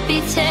it might be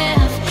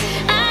tough.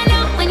 I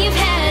know when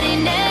you've had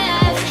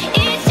enough.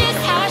 It's just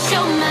how I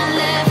show my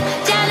love.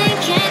 Darling,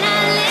 can I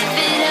live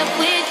it up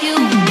with you?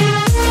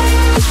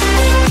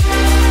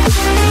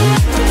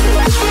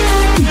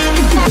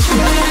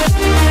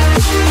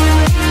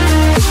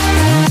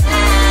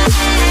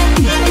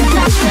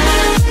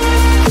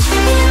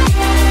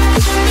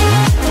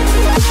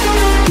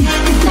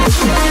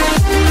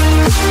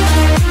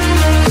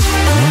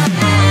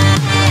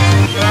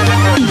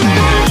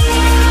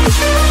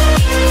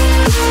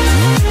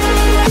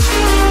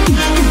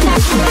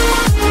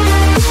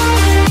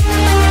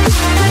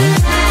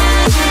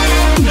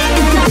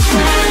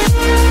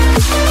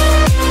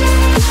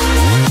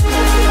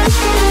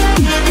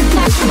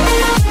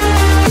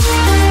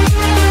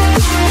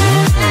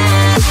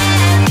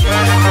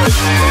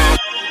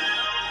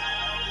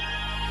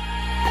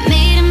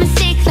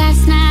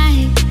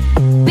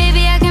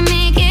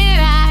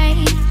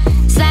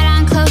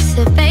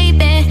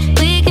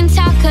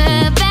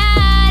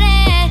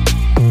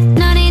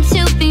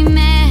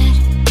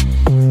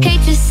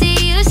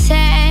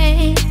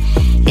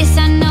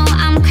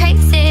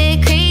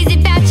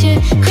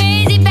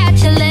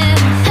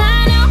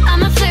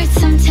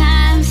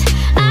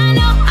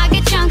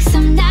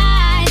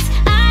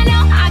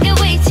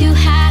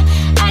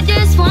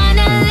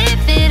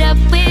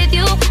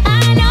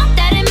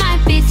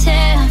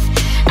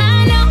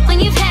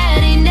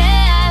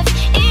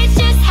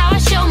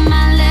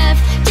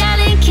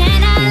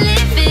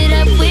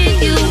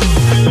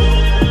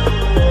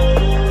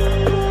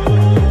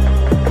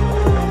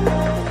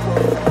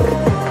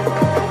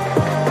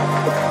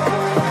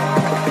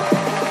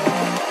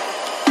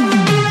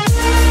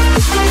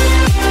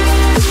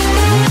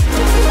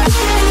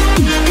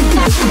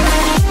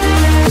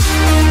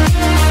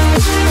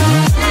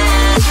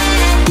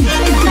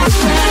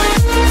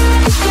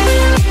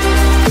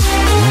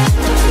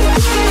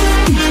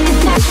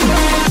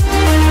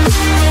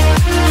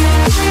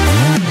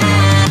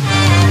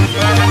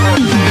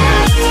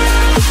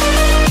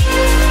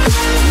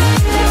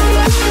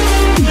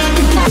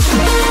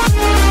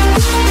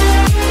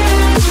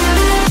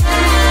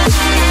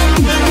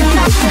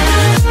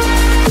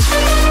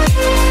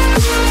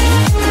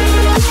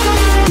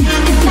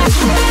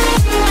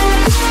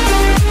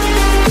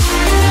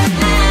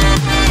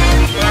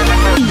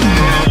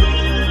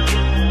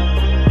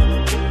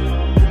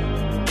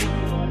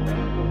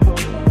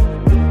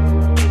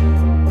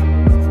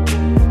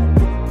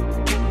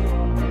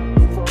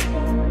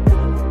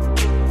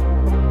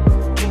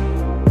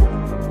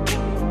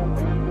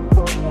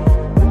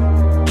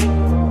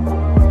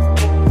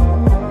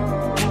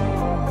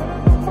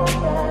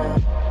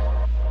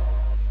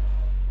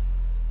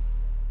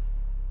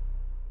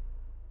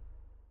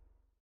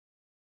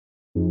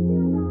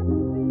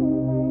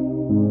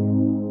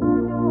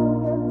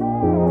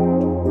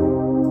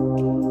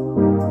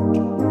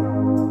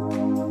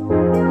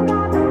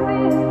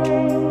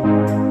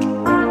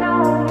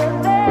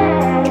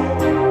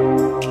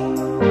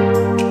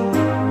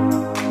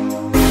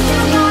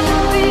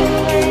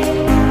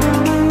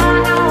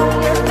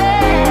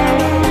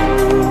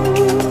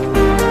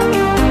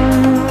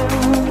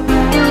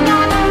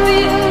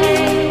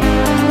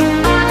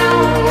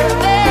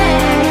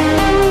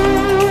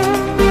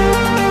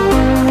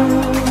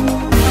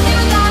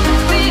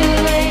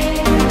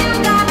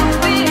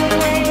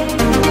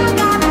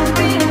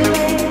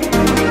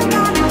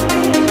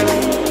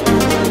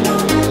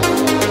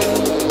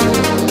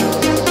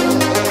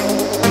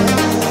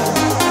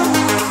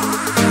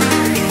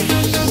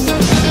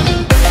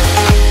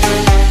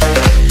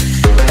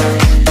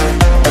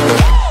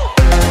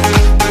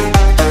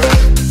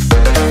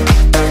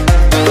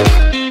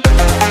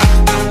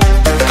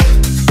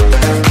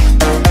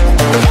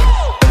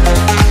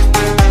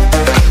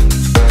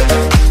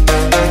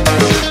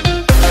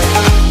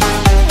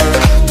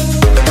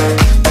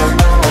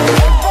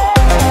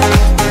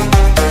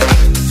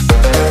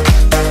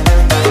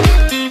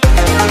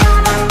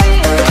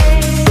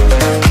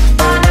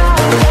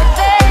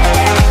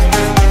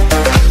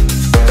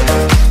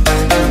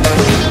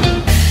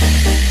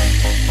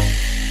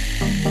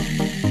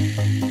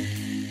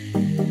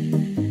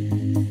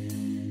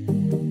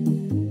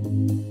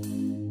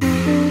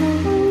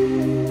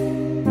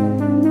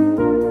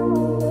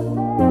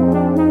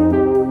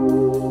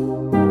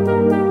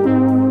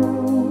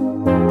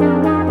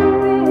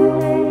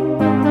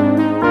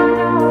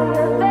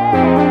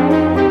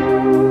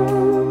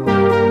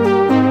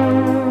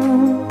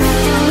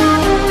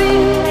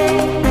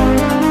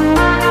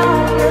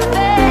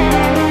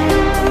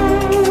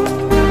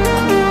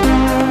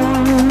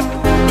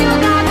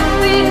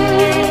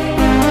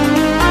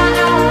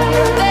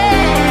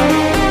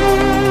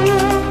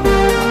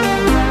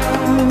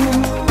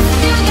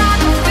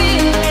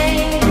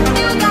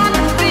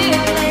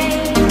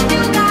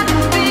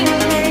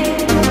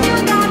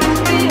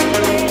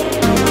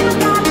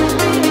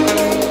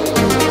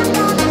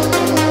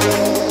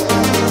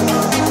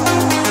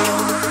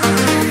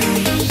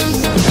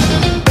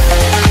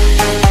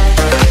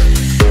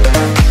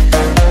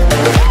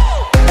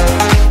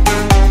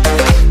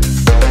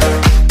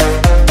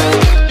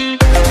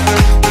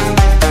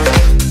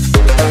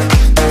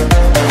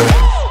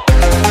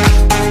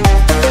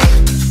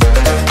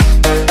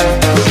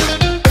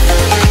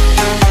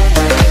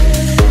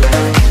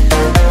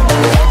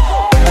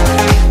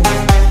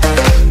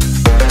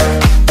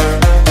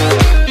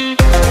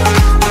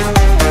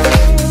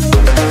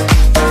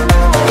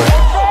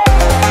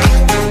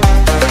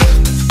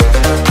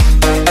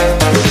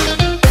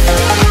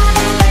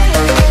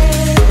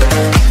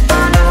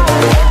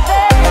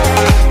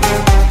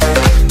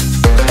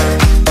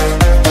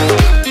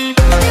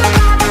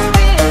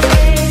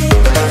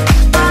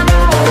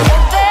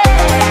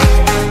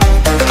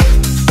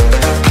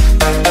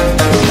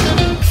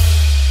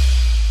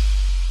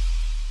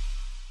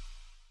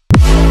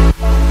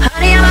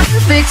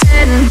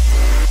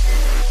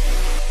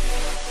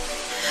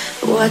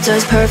 What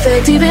does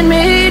perfect even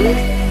mean?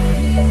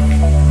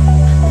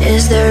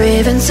 Is there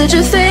even such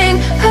a thing?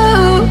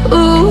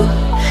 Ooh,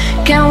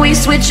 can we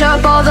switch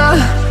up all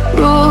the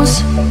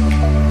rules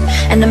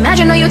and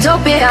imagine a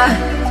utopia?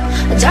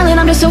 Darling,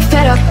 I'm just so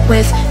fed up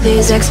with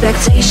these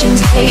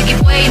expectations. They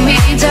keep weighing me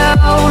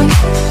down.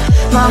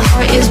 My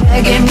heart is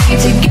begging me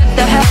to get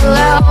the hell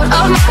out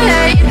of my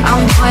head.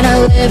 I'm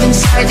gonna live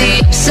inside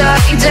the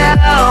upside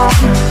down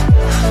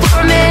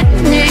for a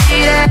minute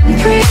and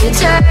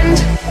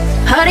pretend.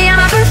 Honey, I'm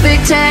a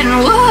perfect 10.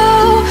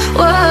 Whoa,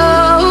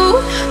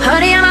 whoa.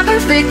 Honey, I'm a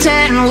perfect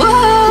 10.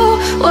 Whoa,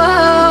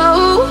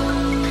 whoa.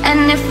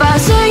 And if I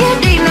say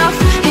it enough,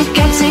 it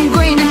gets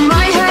ingrained in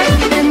my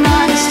head, and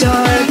I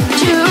start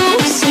to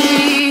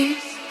see.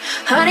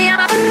 Honey, I'm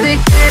a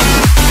perfect 10.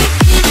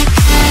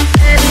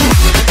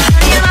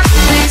 Honey, I'm a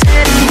perfect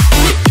 10.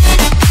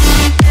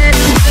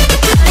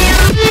 Honey, I'm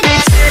a perfect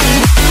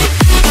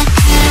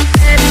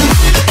 10.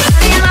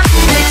 Honey, I'm a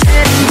perfect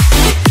 10.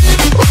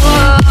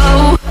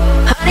 Whoa.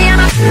 Honey, I'm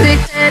a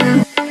perfect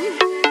 10.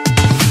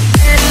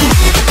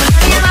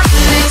 Honey, I'm a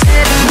perfect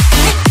 10.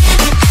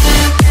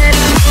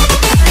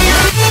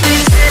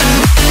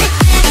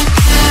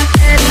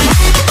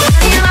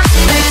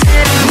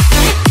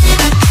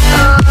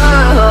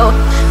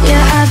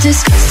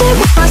 Disgusted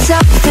with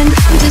myself, and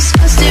I'm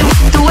disgusted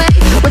with the way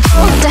we're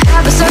told to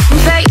have a certain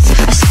face,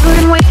 a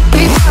certain way,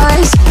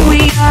 because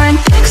we aren't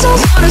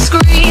pixels on a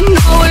screen.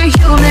 No, we're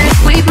human,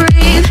 we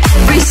breathe.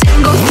 Every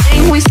single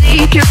thing we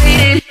see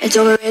curated, it's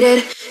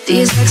overrated.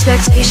 These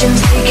expectations,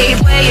 they keep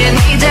weighing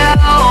me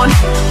down.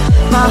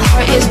 My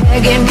heart is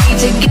begging me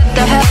to get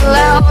the hell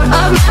out of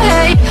my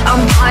head.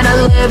 I'm trying to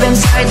live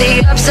inside the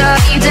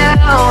upside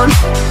down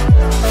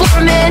for a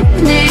minute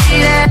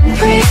and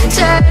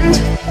pretend.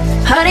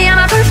 Honey, I'm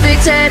a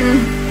perfect 10.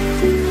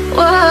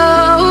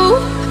 Whoa.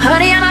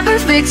 Honey, I'm a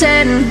perfect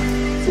 10.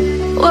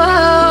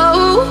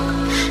 Whoa.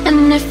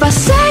 And if I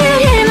say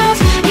it enough,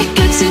 it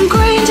gets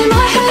ingrained in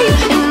my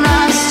head, and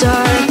I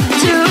start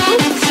to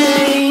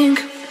think.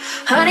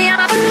 Honey, I'm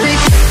a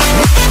perfect 10.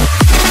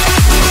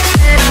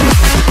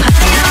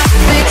 Honey, I'm a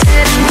perfect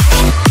 10.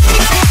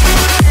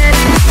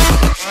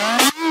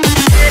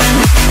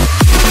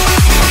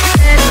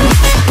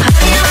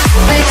 Honey, I'm a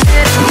perfect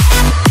 10.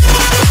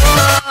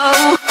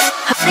 Whoa.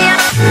 Honey, I'm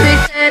a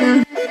perfect 10.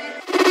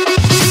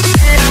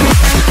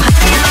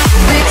 Honey, I'm a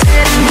perfect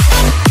 10.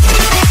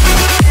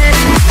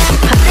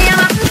 Honey, I'm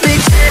a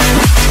perfect 10.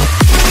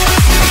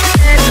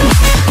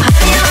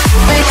 Honey, I'm a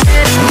perfect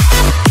 10.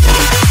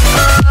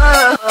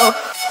 Oh.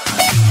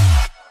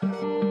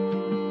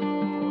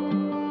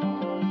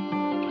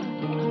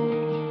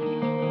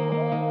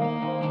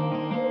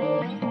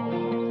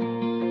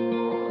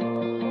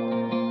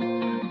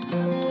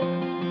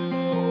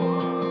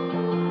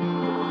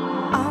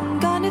 I'm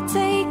gonna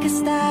take a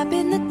stab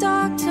in the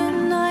dark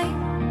tonight.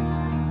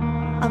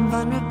 I'm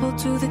vulnerable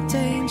to the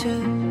danger,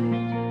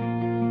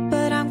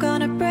 but I'm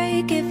gonna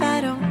break if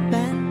I don't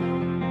bend.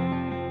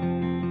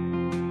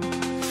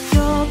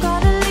 You're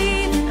gonna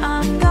leave and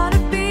I'm gonna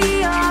be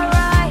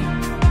alright.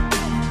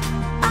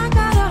 I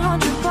got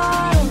 100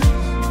 bottles,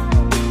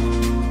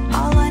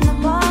 I'll line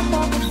them up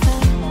on the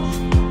fence,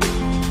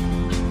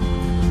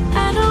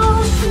 and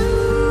I'll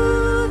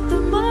shoot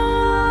the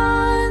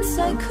months I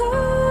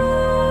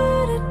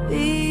couldn't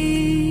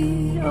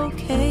be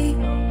okay.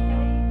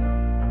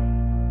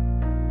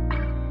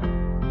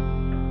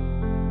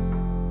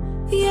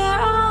 Yeah,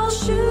 I'll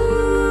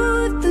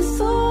shoot the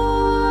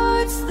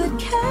thoughts that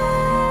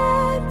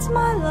kept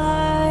my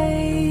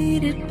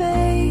light at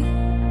bay.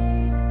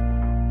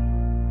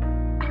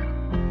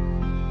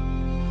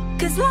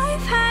 'Cause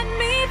life had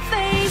me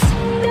face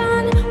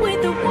done with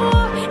the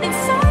war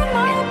inside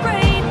my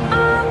brain.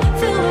 I'm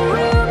fill the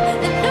room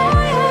and no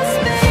I have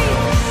space.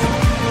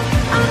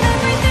 I'm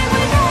everything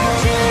without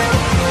you.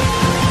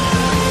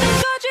 And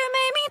God, you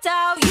made me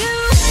doubt you.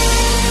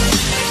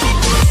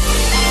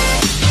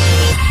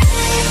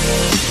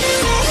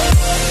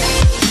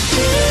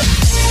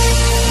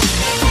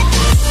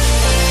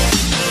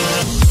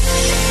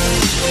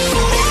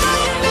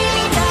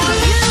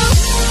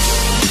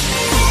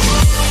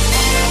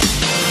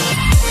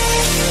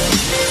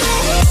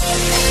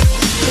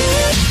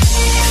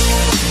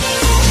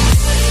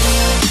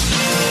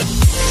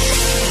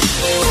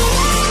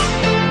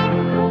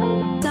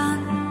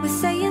 Done with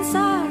saying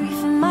sorry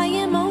for my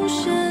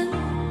emotion.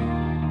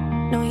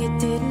 No, you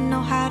didn't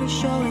know how to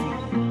show it.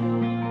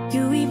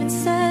 You even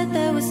said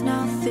there was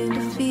nothing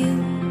to feel.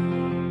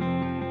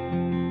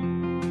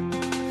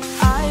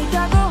 I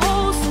dug a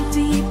hole so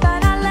deep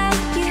and I let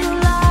you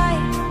lie.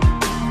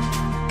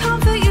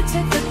 Comfort you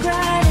took for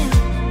granted,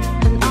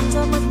 and I'm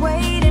done with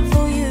waiting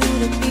for you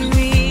to be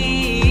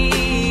real.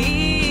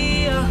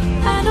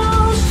 And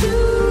I'll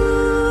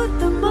shoot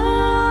the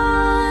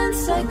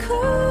months I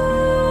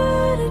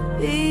couldn't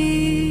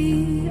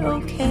be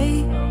okay.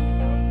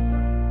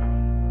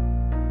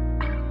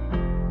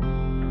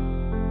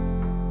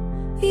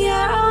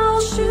 Yeah,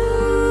 I'll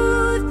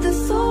shoot the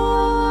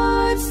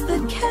thoughts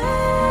that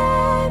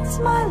kept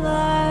my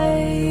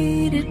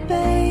light at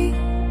bay.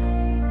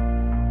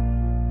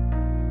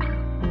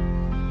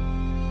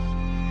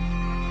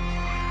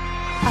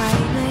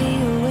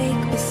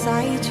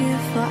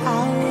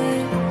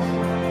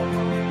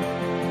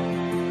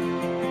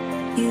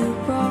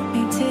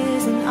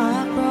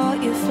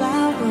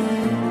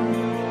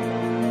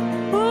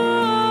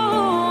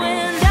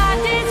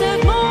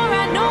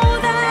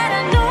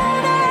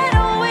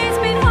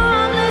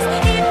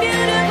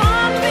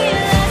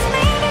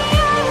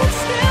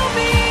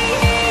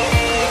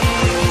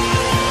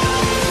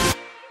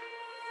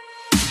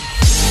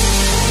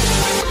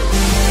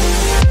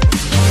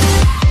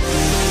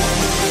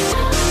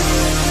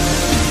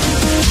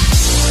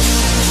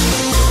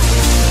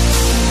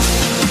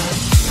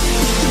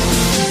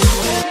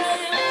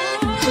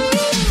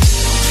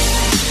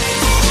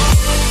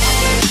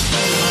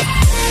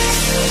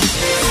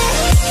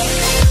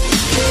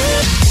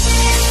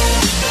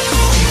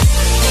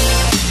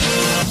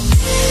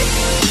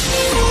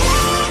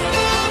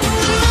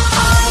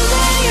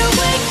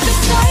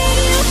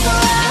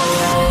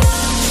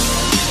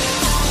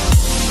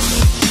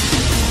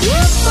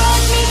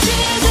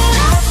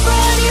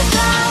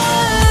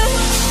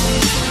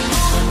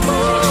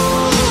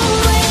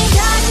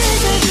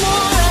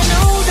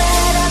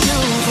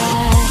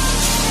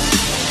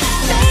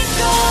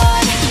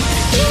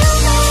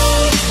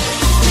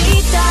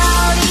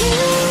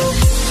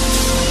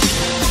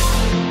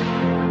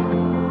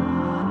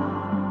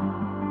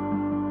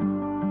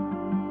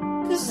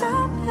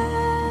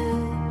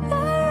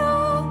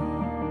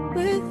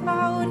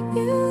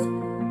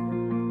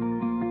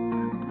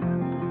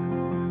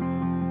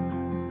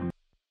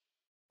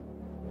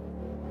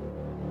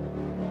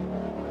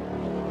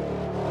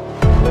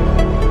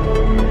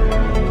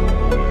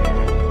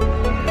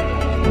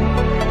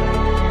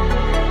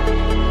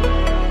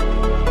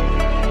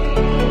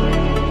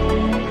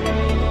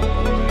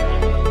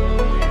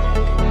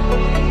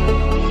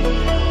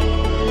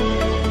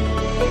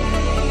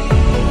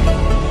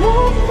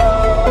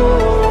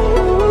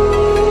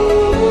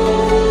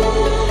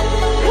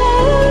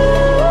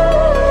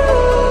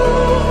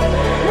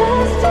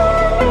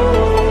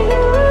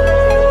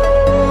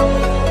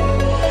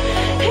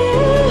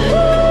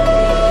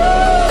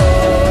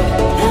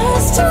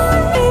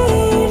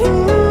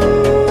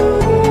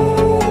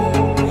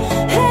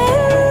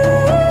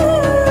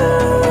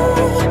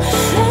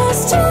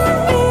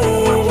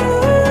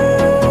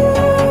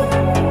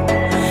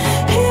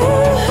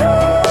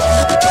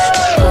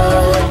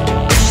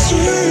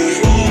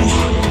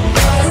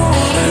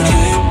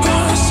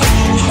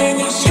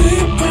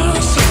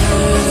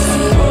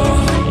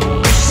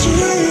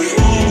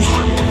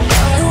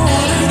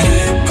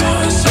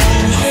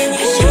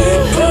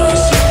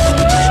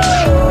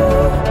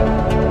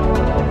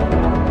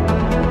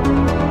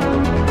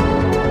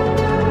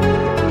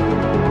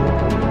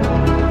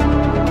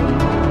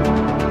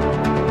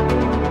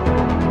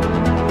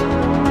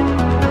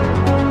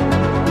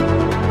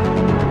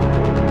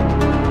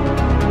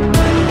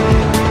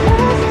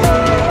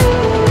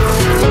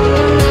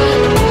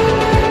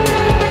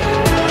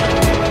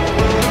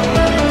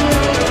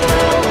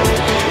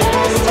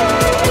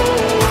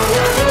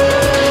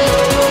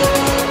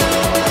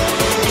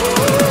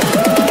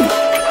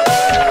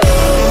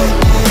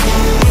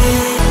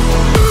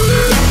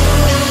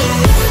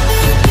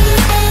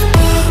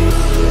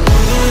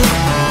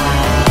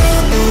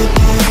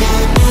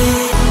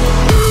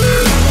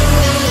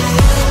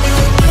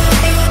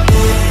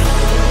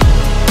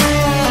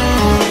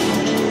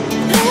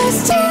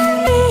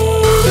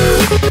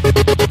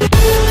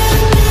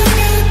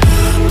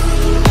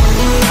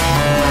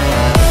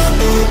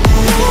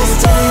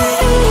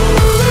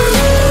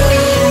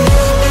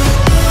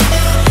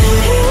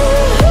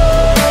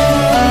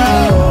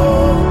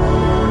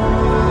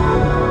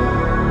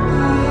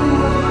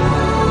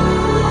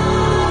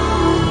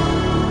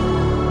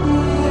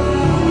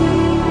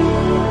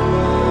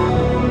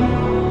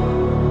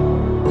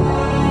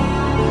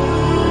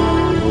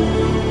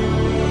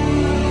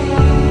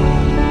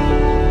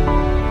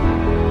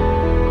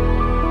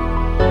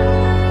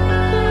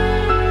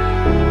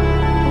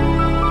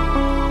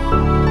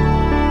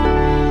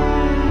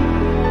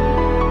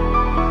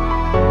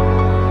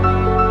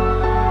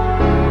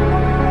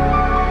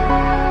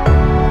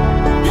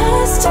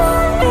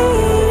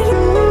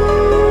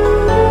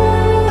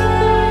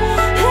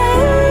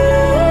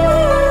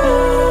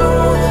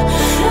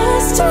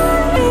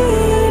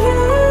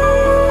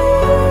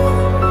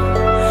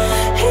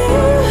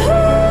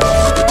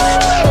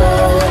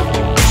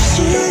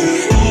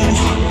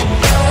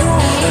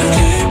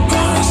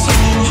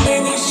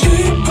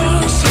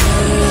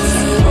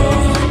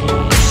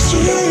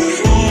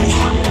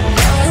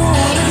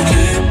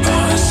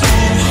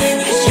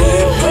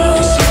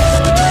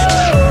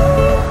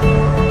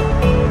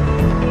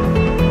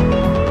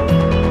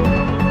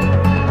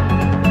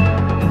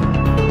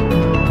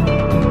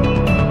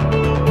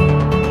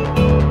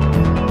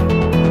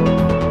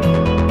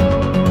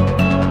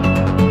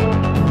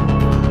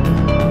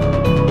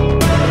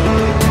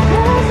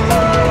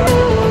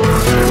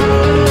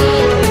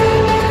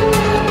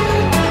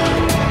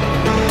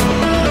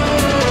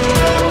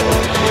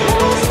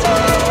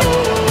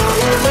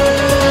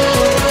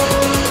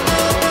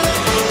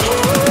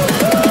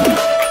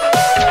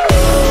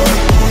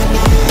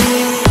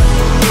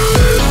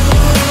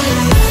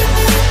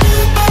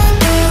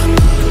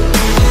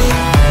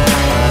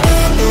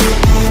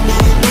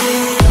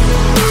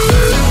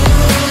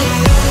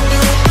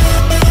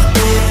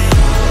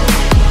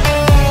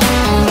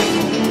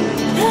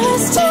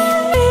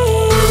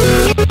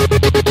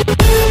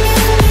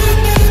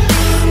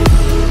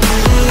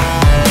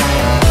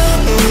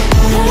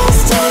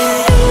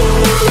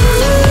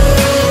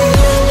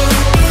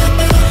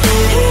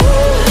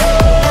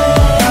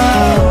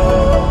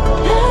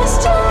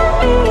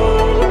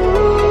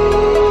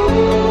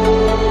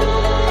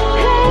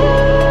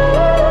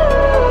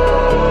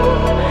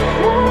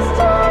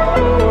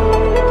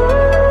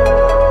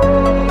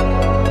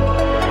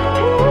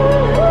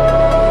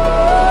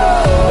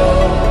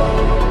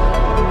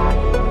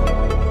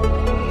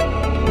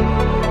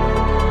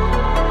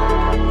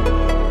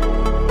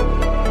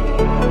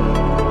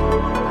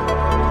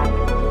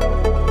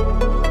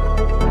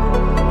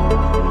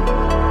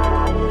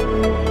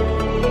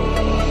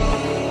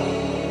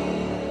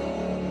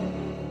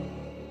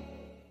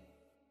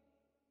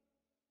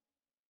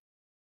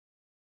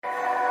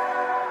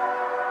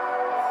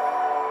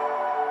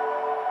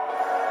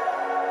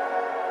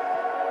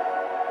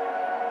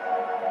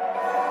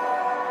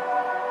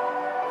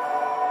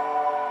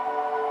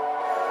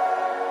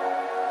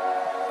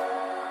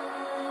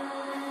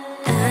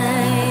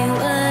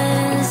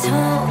 this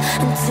hole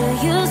until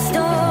you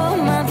stole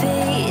my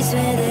peace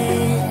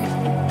within.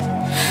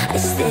 I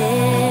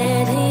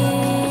stared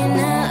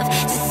enough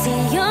to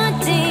see your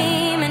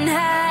demon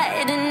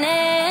hiding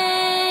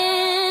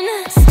in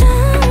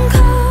stone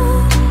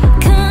cold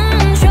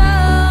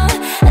control.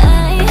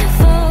 I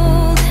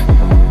fold.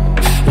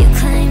 You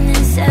climb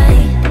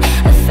inside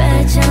a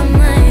fragile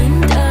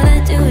mind. All I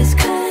do is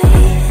cry.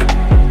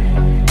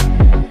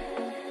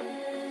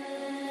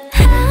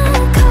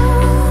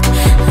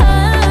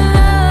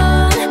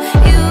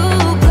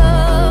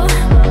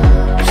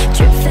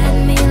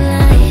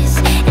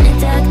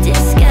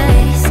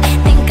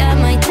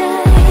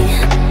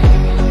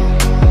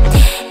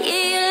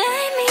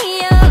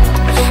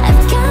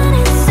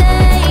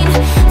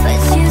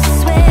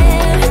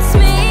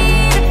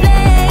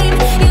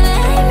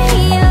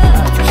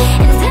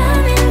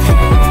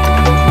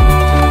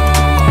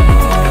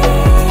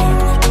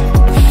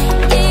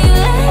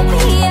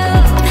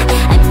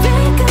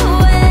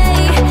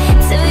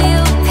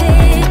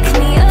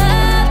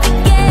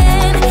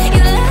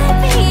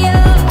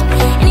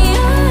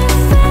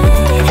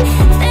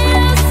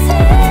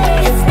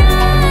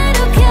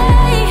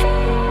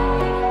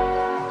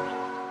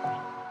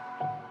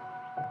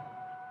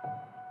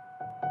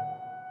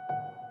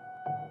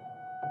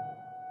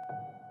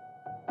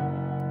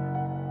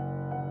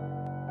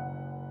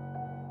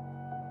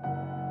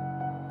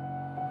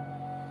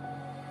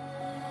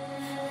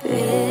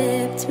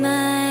 Ripped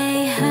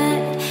my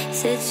heart,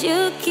 said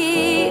you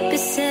keep it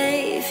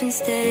safe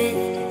instead.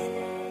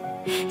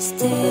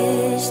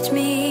 Stitched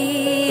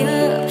me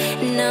up,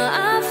 now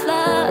I've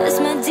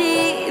lost my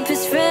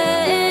deepest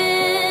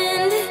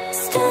friend.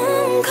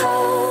 Stone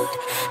cold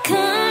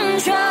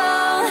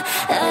control,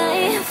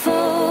 I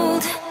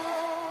fold.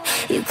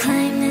 You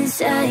climbed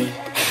inside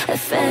a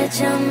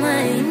fragile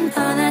mind.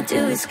 All I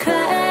do is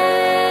cry.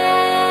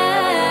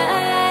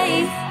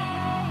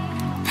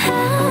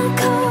 How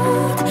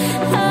cold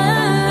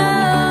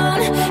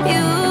alone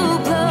you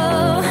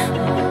blow.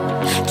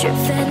 Drip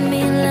fed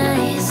me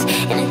lies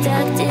in a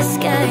dark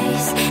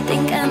disguise.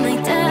 Think I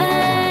might die.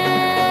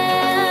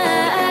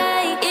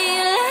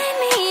 You light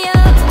me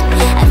up,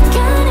 I've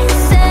gone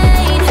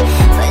insane,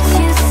 but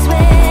you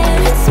swear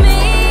it's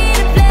me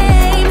to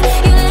blame.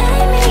 You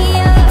light me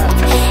up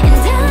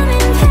and I'm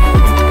in pain.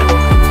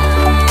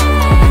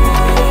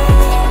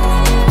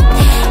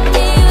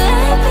 You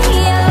light me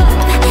up,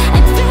 I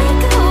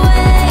break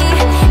away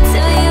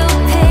till you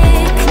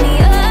pick me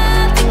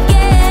up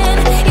again.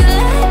 You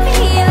light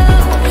me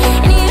up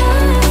and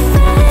you're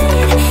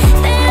afraid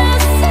that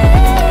I'll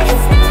say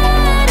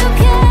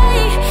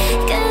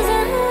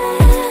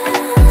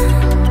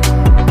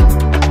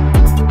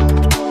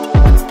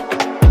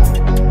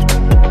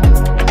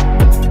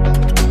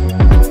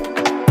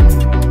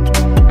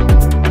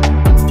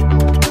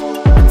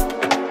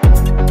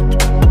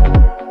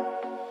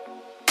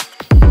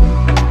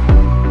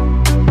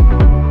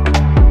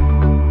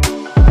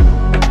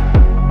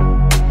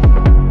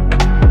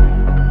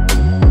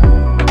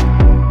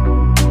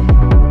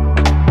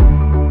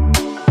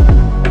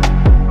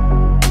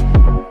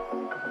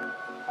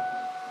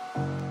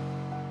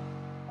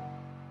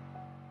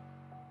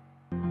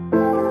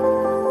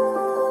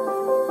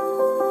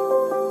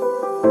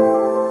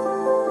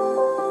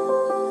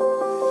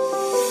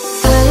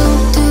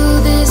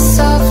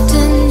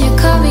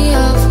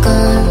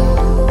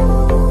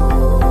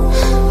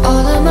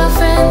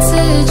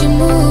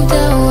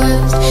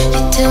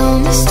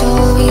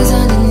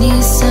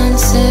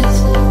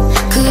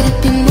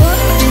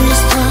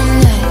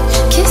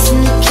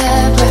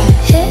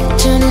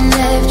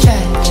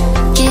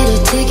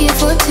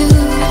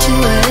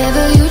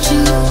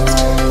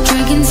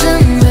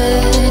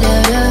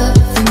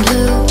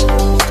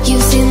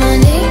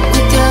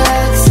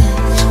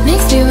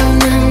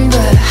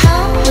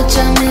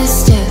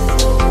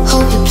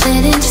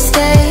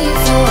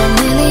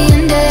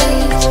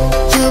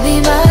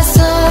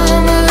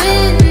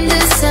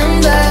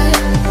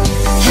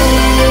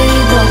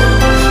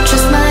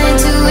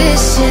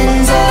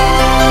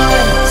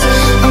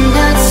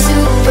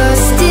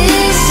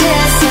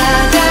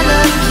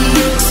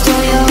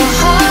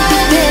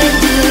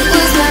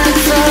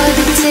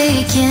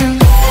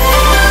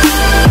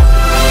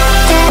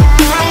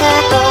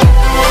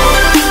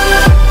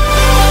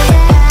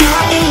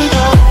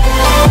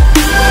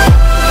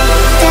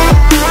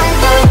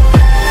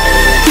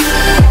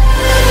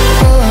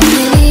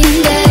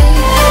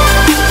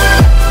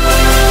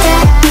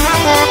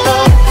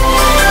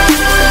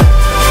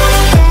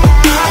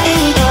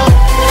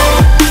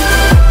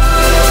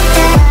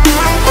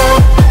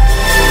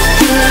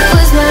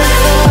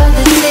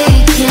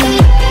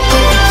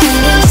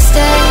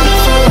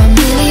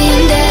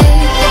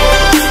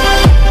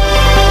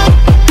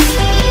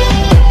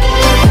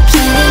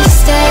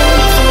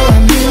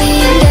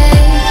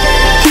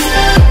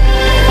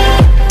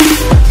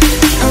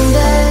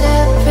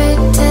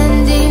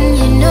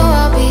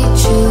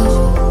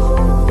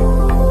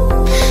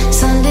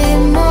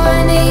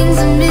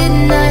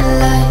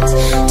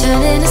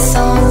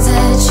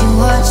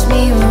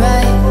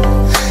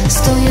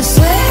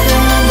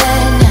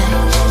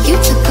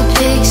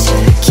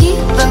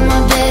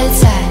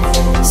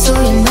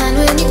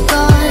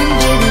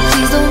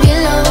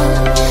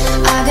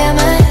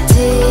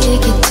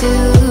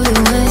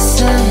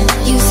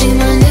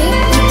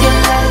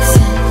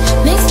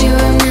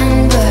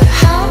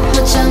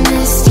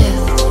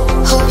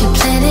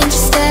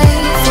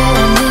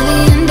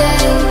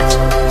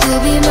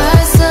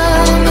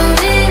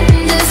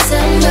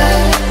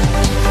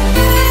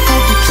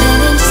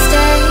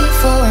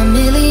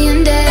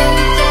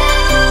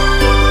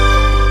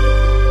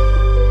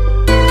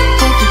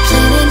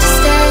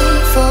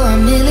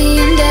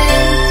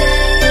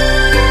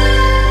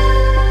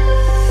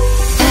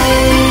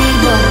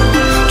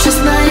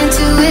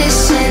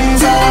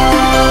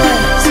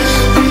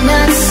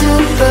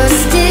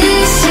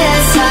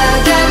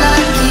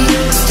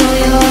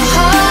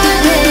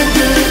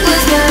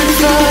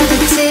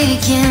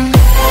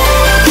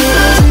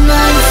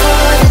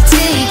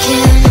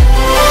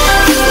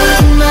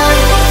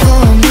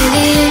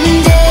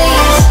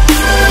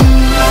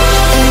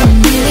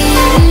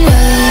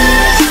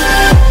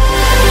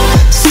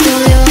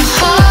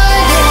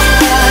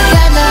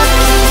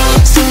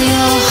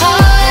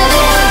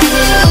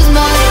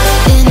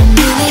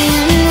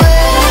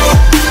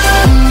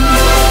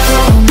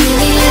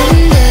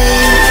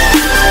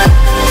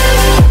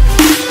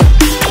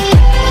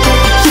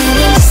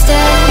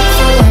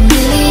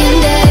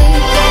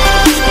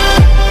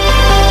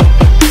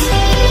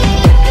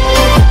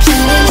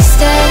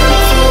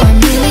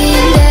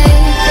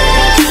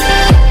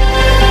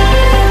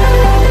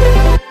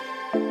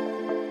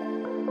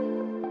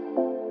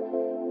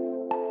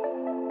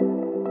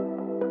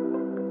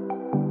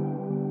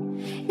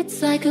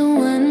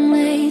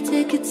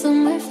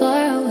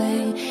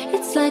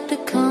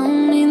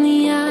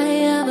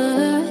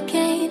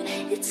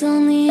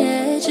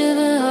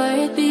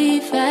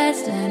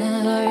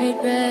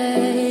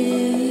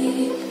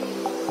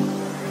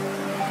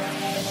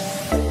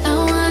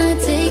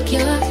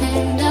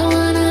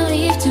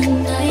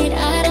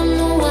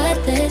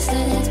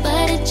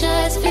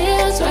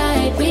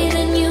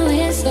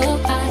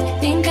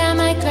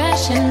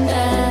crash and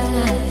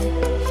die.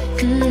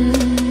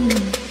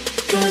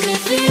 'Cause it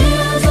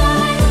feels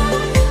like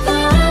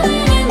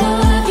falling in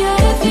love.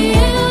 Yeah, it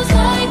feels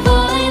like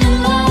falling in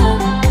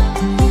love.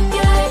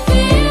 Yeah, it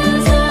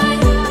feels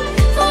like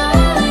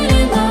falling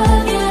in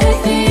love. Yeah, it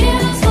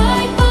feels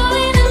like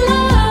falling in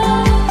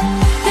love.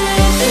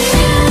 Yeah, it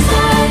feels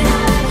like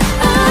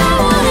I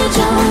wanna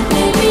jump,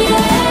 baby,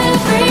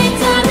 every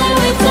time that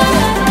we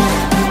touch.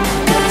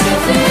 'Cause it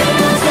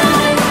feels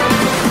like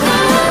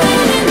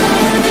falling in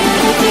love.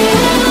 Yeah, it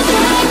feels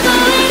like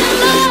falling in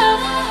love.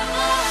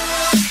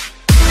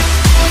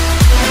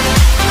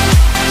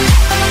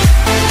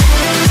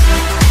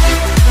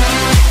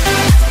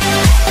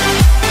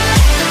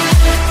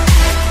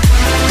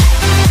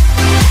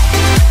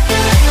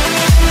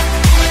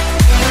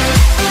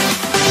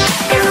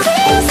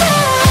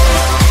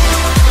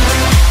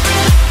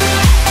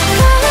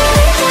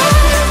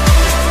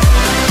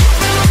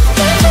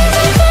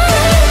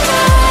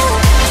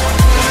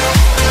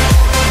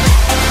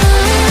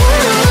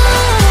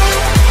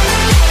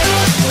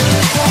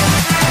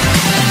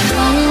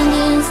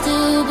 Standing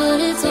still, but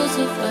it's all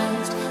so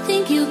fast.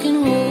 Think you can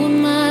hold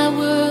my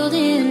world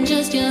in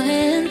just your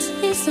hands.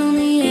 It's on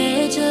the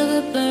edge of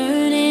a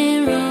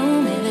burning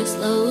room, and it's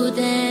slow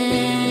down.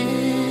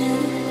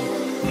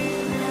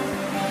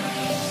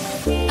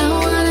 I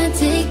wanna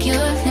take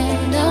your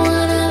hand, I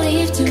wanna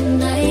leave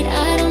tonight.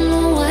 I don't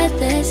know what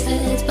this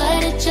is, but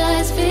it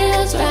just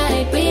feels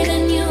right.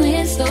 Breathing you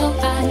in so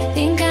high,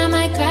 think I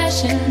might crash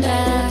and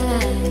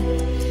die.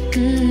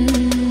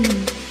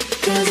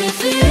 'Cause it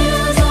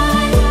feels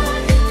like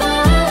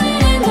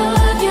falling in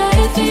love.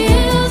 Yeah, it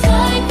feels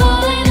like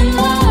falling in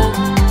love.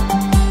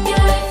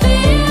 Yeah, it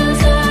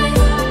feels like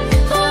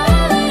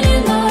falling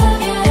in love.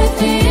 Yeah, it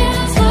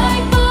feels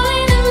like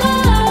falling in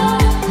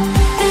love.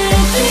 And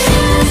it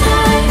feels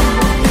like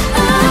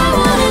I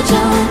wanna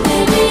jump,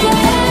 baby,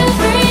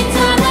 every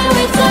time that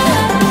we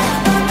touch.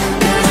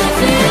 'Cause it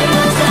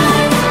feels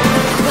like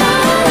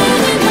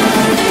falling in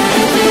love. Yeah,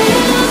 it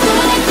feels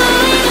like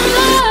falling in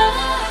love.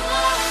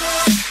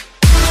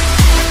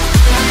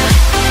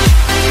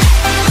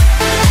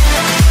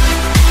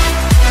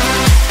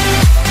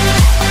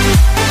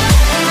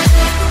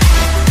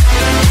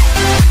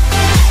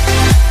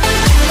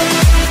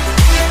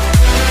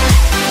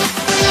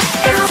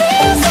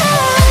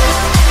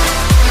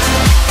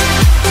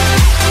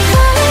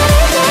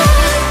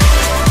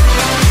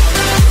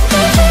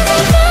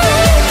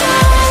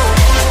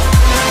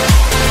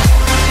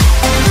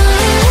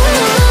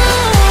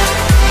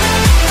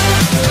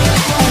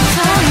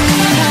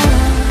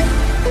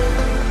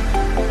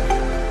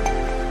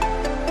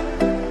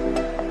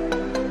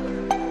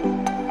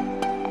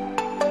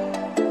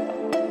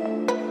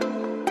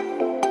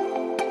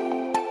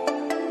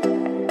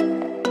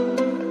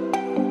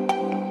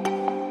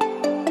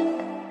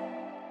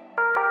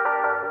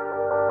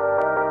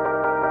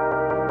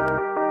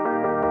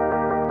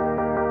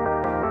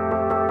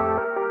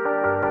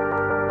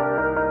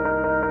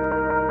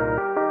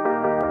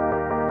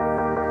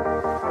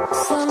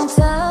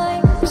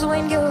 Sometimes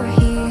when you're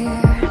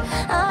here,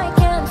 I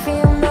can't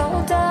feel no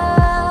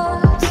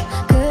doubt.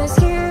 'Cause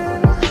you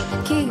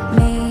keep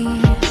me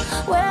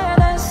where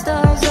the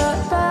stars are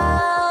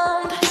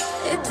found.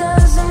 It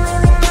doesn't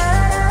really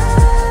matter,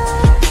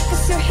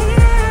 'cause you're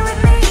here with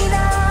me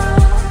now.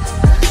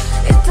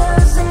 It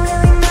doesn't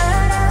really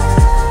matter.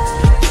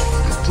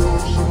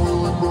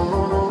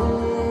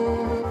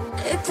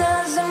 It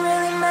doesn't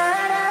really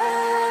matter,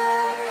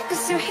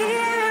 'cause you're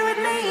here with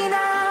me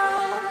now.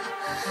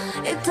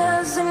 It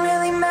doesn't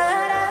really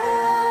matter,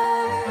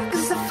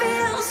 'cause I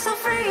feel so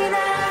free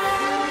now.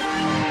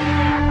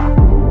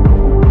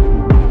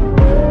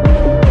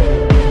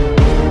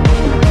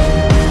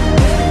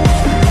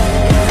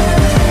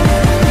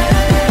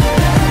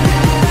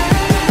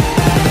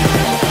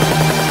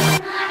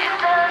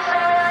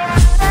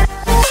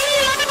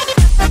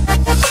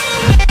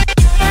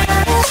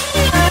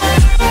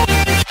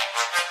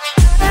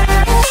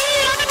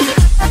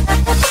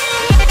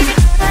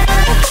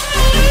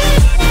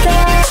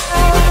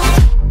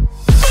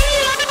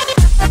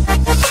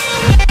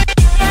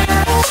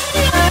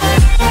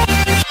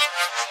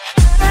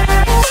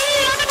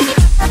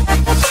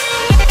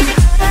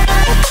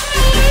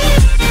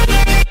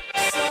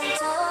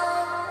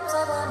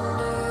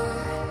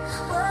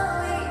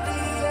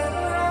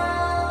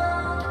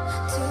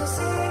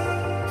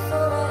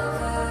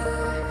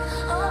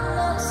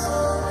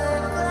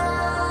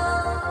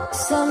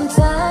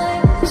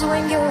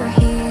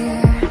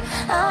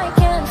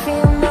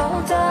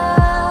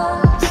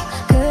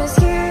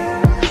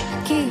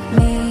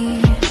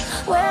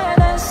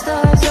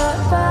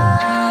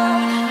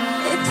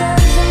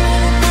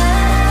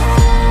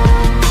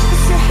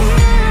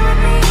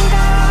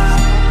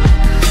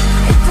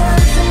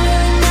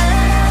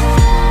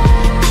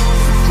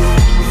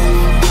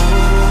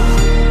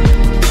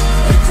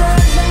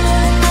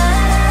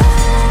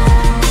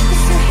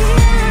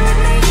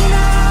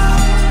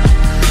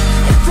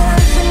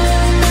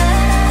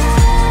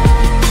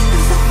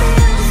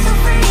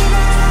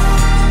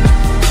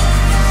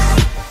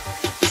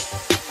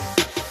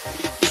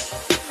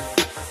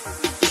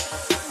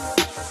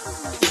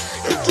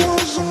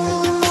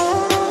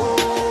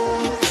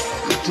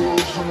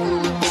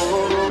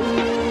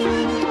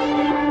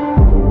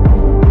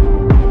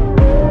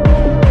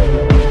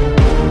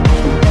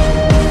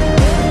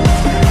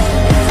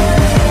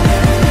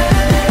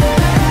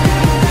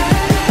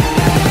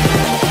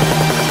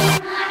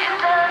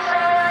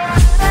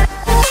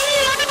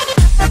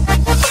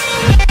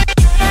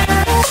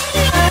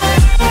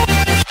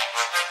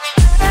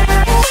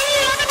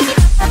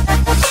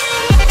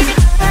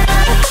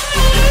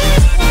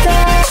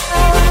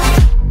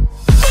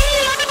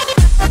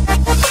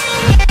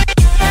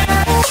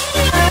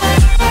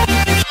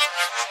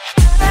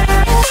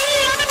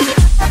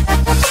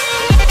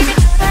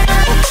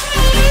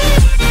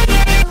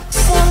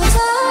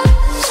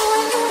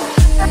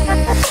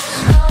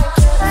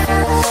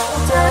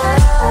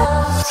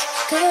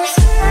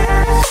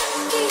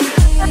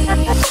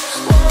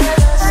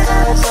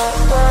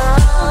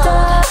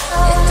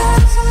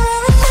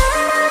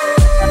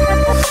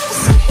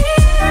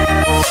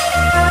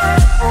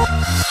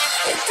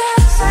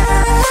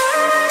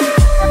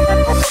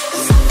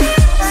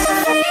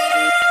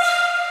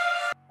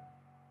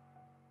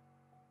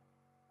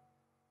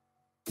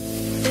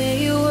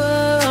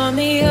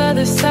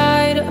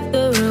 of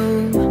the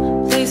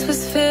room. Place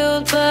was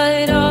filled,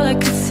 but all I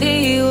could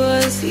see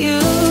was you.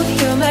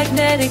 You're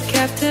magnetic,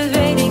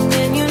 captivating,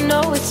 and you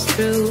know it's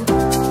true.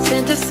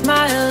 Sent a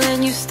smile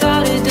and you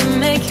started to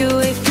make your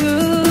way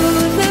through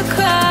the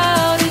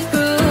crowd. It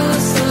grew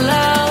so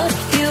loud,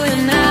 you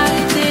and I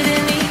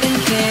didn't even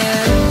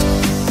care.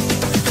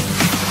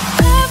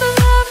 I've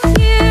loved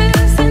you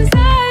since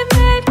I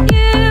met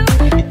you.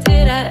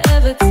 Did I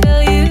ever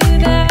tell you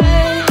that?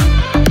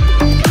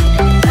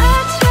 I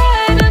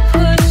tried to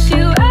push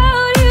you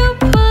out, you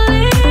pull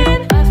in.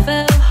 I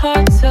fell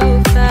hard so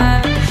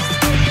fast.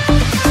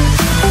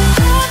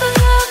 I've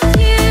loved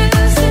you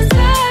since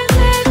I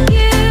met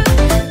you.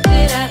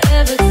 Did I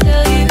ever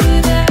tell you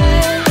that?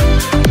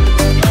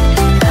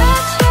 I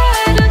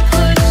tried to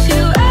push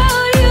you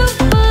out, you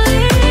pull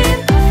in.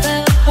 I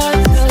fell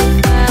hard so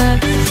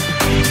fast.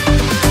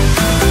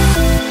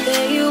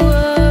 There you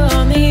were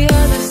on the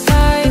other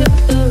side of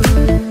the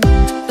room.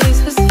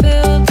 Place was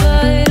filled,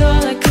 but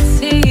all I could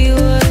see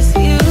was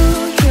you.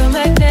 You're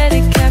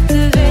magnetic,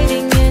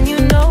 captivating, and you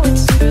know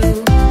it's true.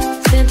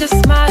 Sent a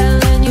smile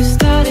and you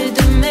started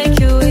to make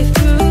your way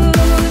through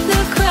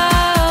the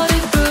crowd.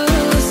 It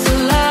grew so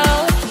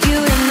loud, you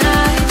and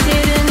I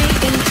didn't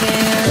even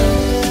care.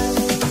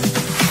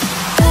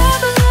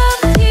 I've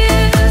loved you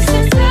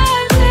since I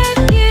met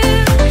you.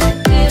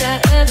 Did I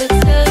ever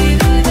tell you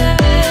that?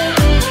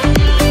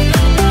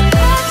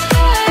 I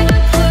tried to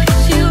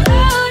push you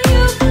out,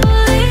 you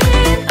pull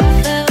in. I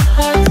fell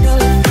hard so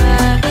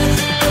fast.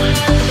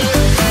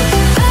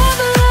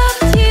 I've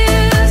loved you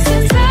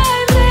since I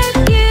met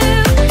you.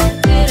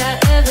 Did I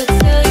ever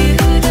tell you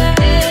that?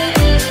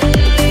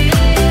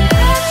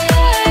 I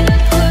tried to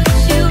push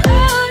you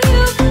out,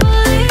 you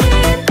pull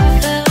in. I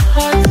fell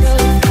hard so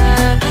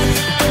fast.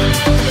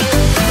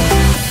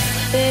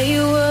 There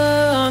you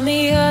were on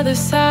the other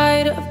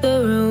side of the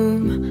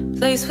room.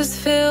 Place was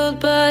filled,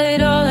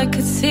 but all I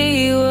could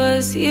see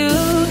was you.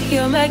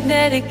 You're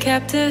magnetic,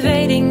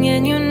 captivating,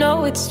 and you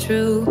know it's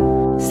true.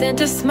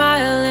 Sent a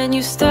smile and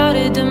you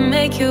started to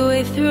make your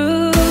way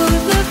through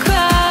the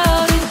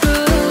crowd. It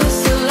grew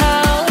so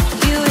loud,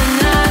 you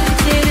and I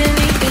didn't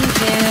even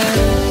care.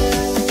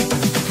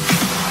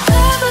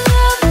 I've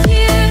loved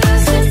you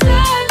since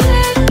I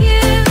met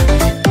you.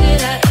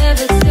 Did I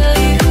ever tell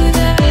you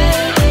that?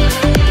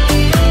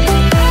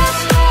 I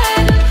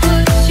tried to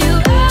push you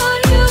out,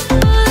 you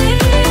pull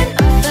in.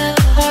 I fell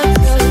hard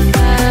so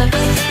fast.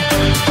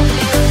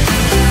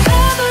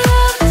 I've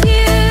loved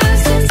you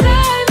since I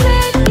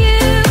met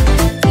you.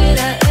 Did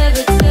I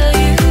ever tell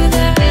you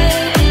that?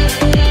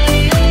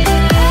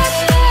 I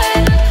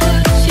tried to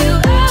push you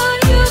out,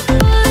 you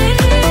pull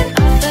in.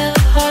 I fell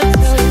hard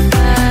so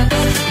fast.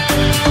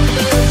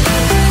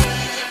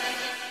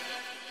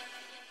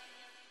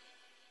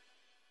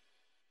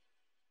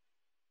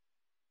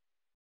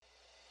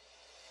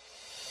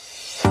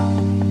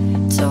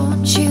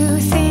 Don't you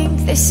think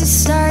this is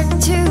starting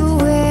to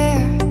wear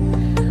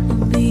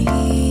on me?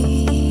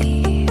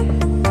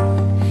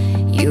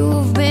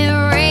 You've been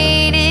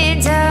raining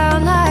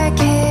down like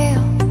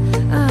hail.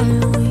 I'm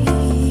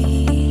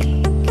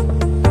weak.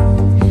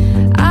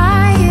 I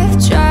have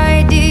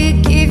tried to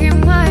give you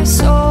my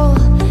soul,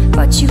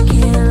 but you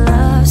can't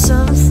love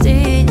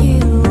something you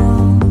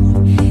own.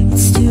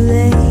 It's too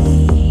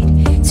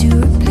late to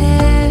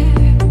repair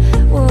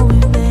what we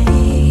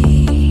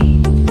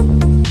made.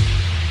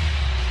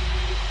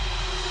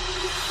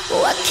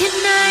 What can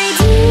I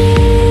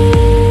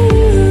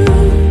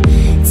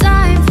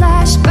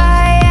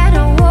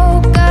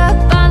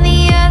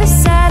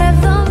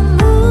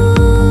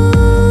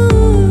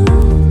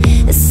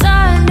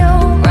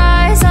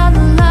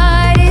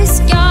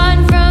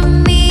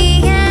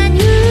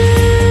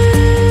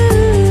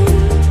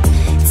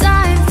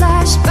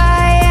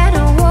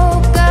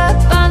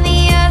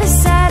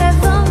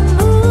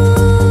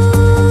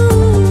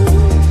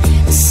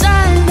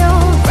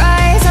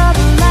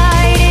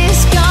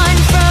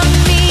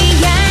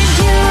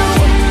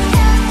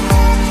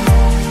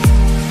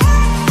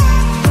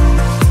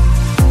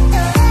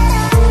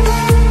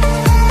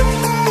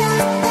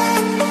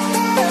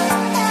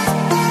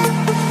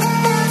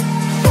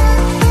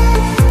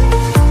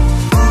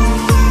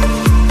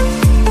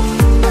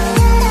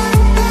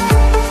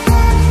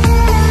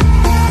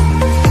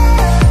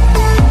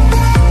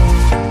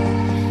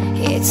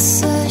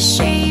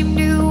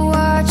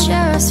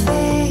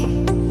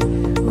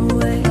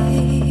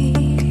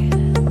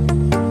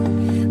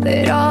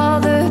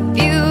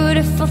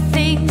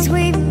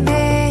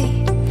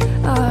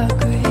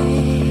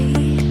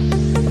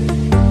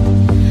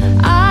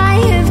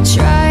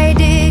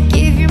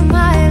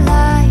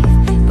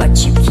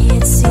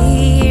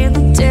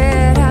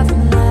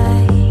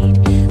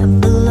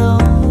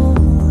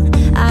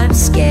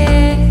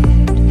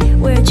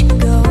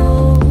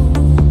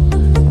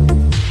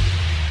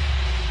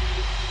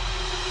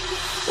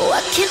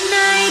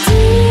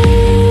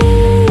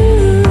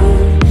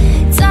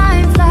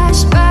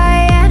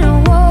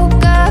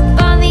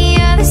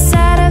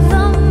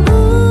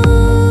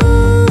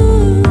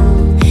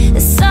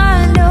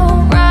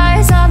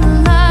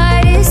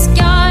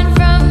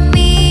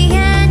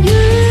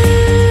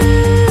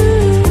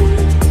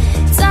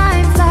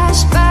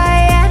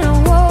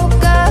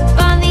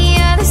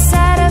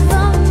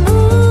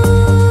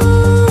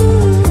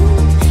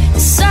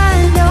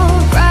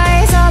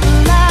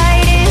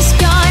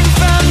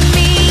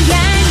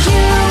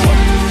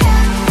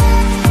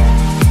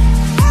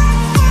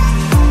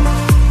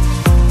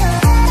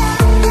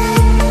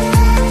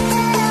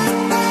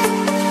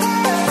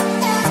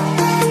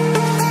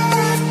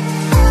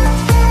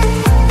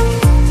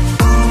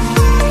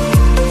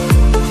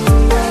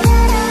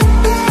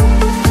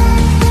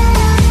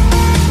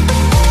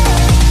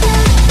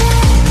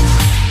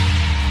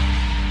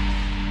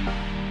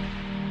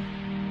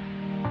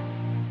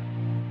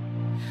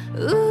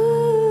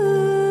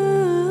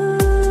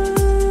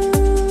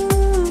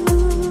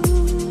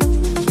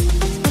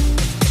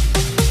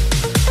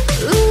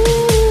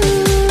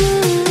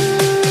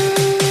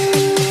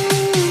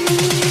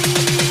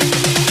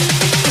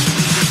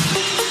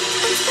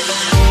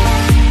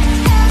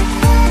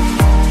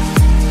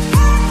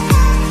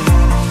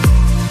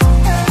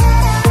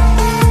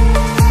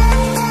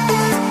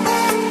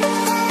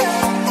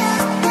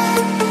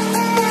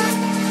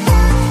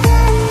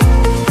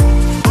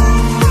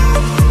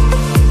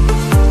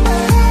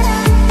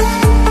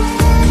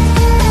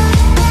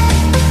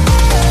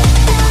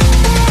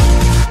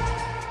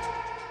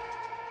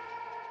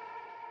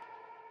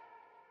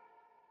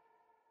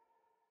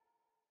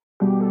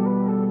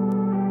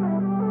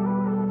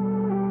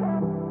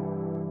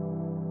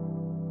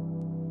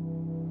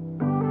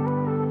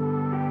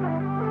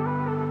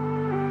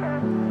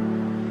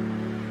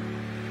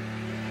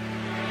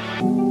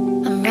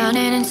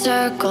Running in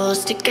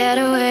circles to get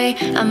away.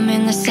 I'm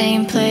in the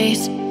same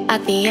place.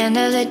 At the end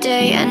of the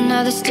day,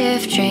 another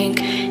stiff drink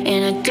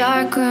in a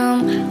dark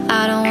room.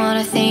 I don't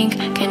wanna think,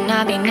 can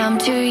I be numb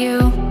to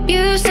you?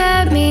 You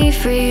set me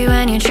free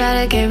when you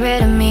try to get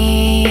rid of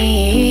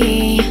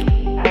me.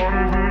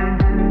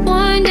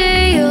 One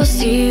day you'll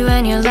see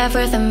when you're left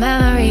with a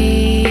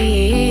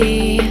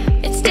memory.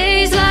 It's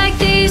days like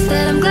these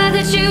that I'm glad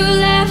that you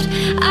left.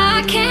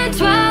 I can't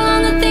dwell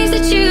on the things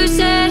that you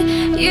said.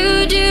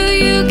 You do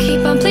you,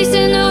 keep on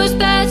placing those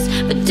bets,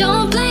 but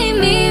don't blame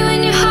me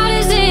when your heart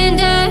is in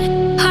debt.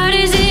 Heart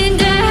is in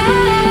debt.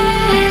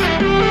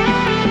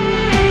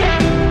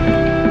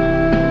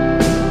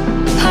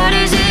 Heart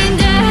is in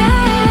debt.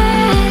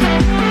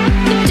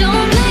 But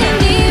don't blame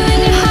me when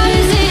your heart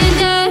is in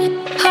debt.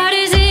 Heart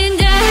is in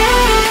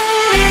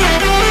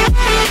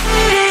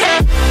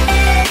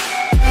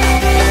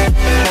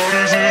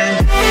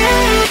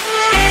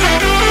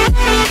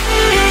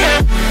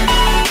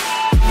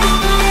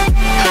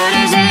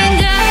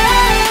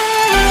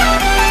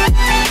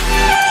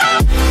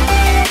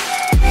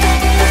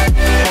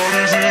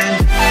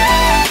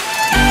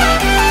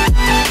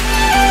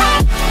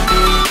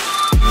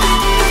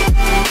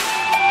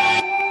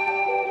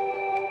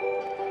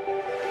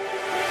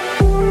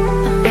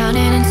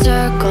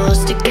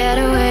circles to get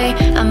away.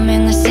 I'm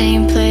in the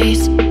same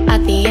place.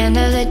 At the end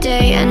of the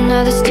day,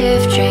 another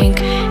stiff drink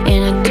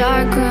in a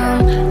dark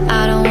room.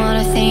 I don't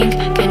wanna think,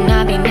 can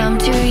I be numb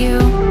to you?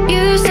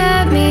 You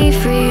set me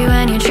free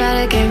when you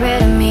try to get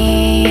rid of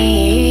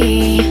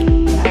me.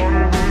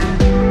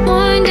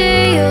 One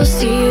day you'll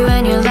see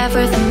when you're left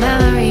with a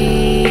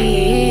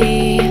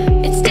memory.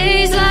 It's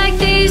days like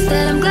these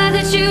that I'm glad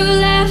that you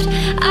left.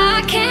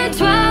 I can't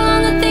dwell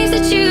on the things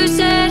that you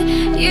said.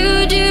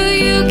 You do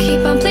you,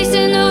 keep on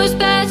placing those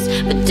bets,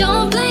 but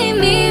don't blame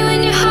me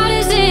when your heart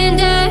is in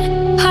debt.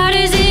 Heart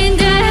is in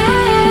debt.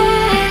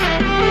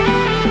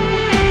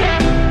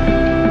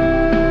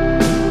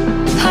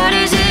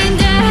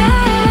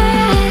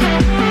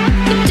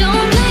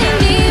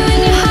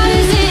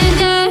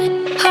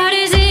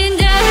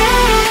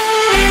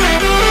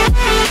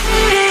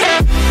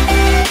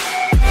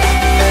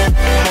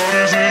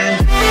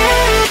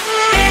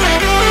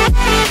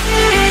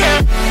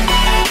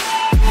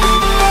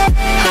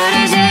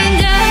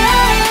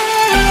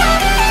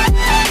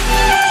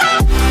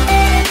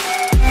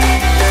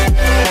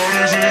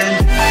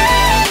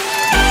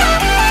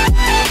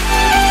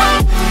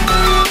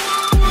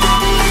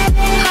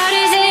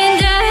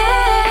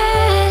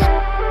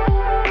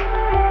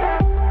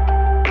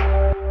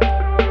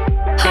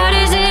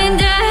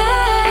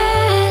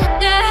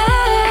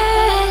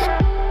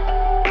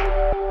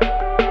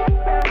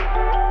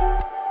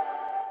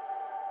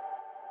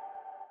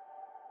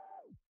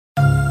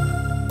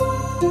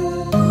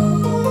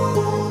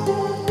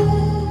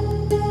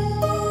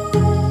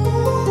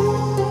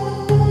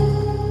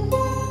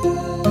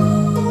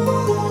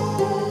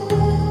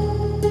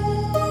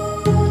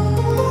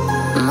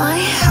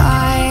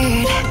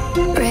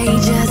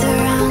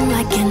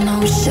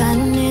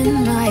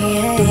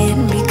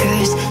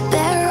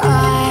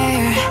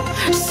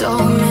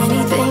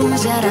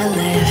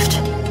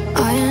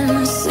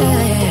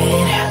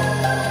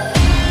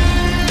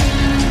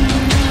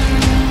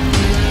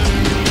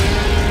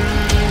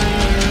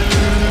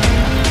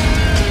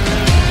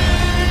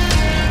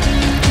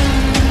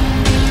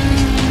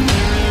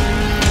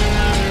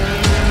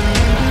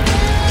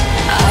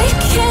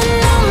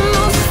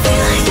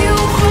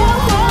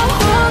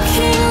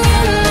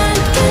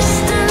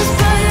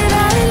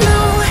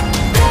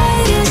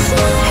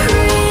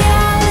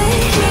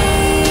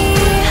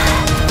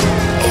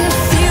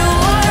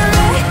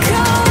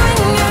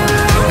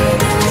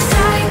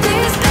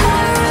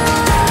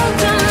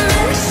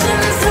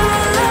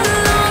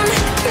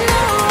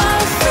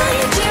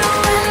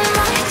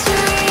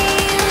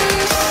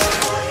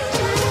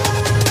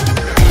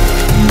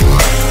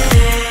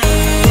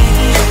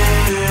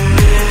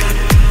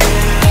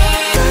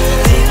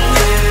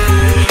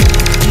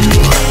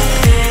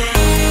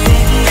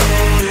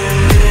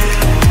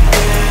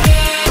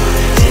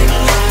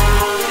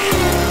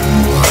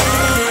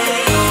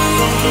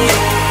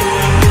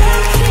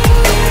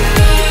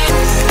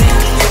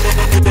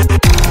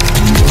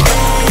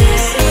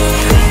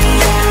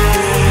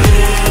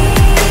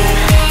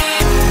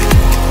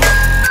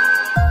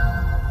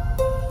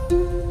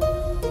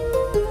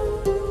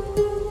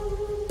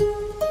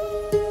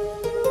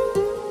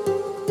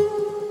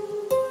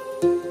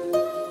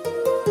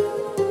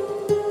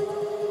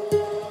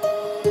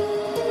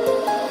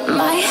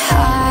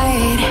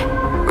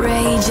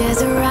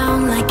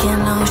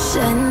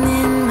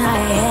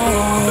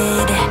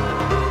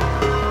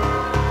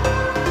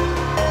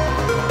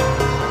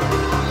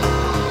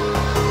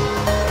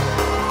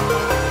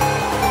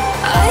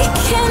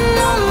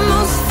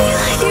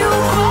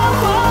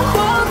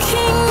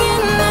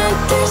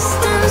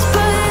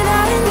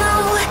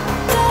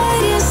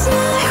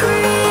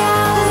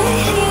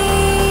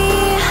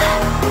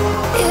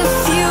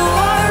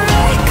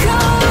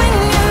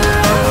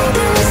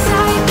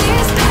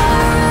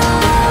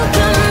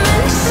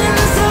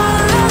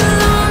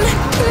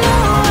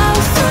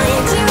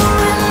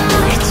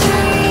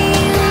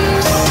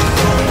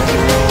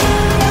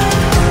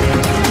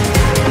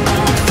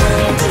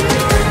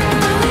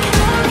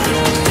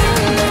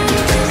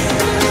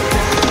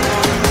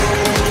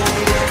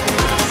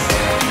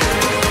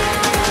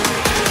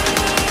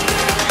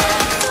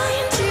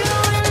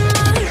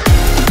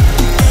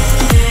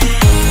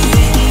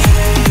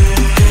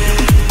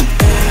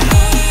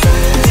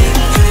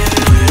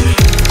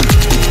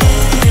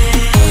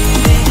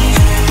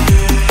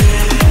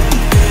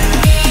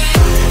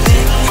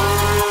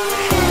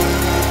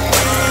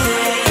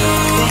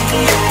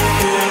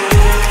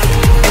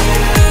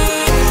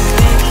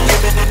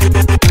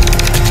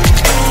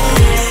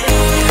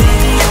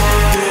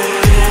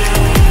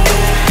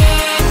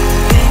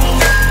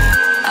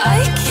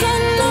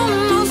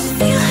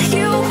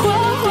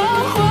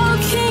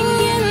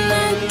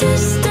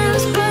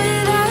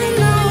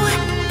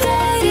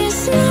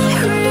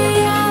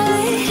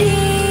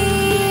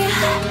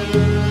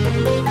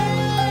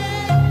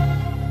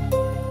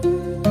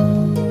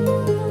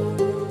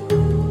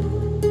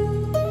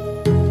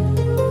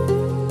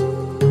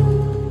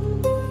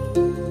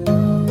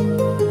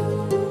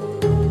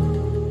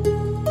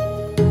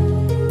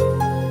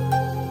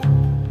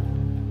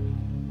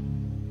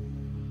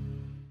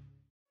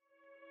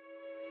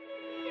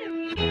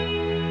 We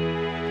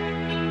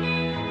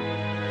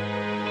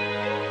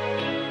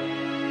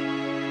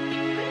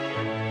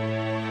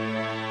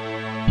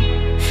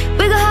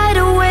go hide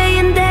away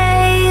in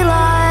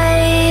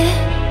daylight.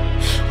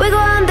 We go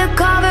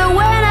undercover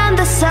when I'm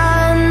the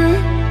sun.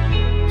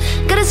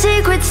 Got a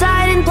secret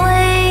side in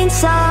plain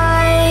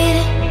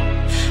sight.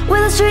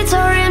 When the streets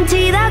are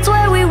empty, that's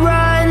where we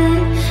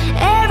run.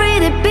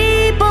 Everyday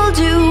people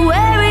do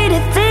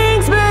everyday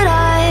things, but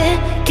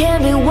I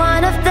can't be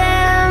one of them.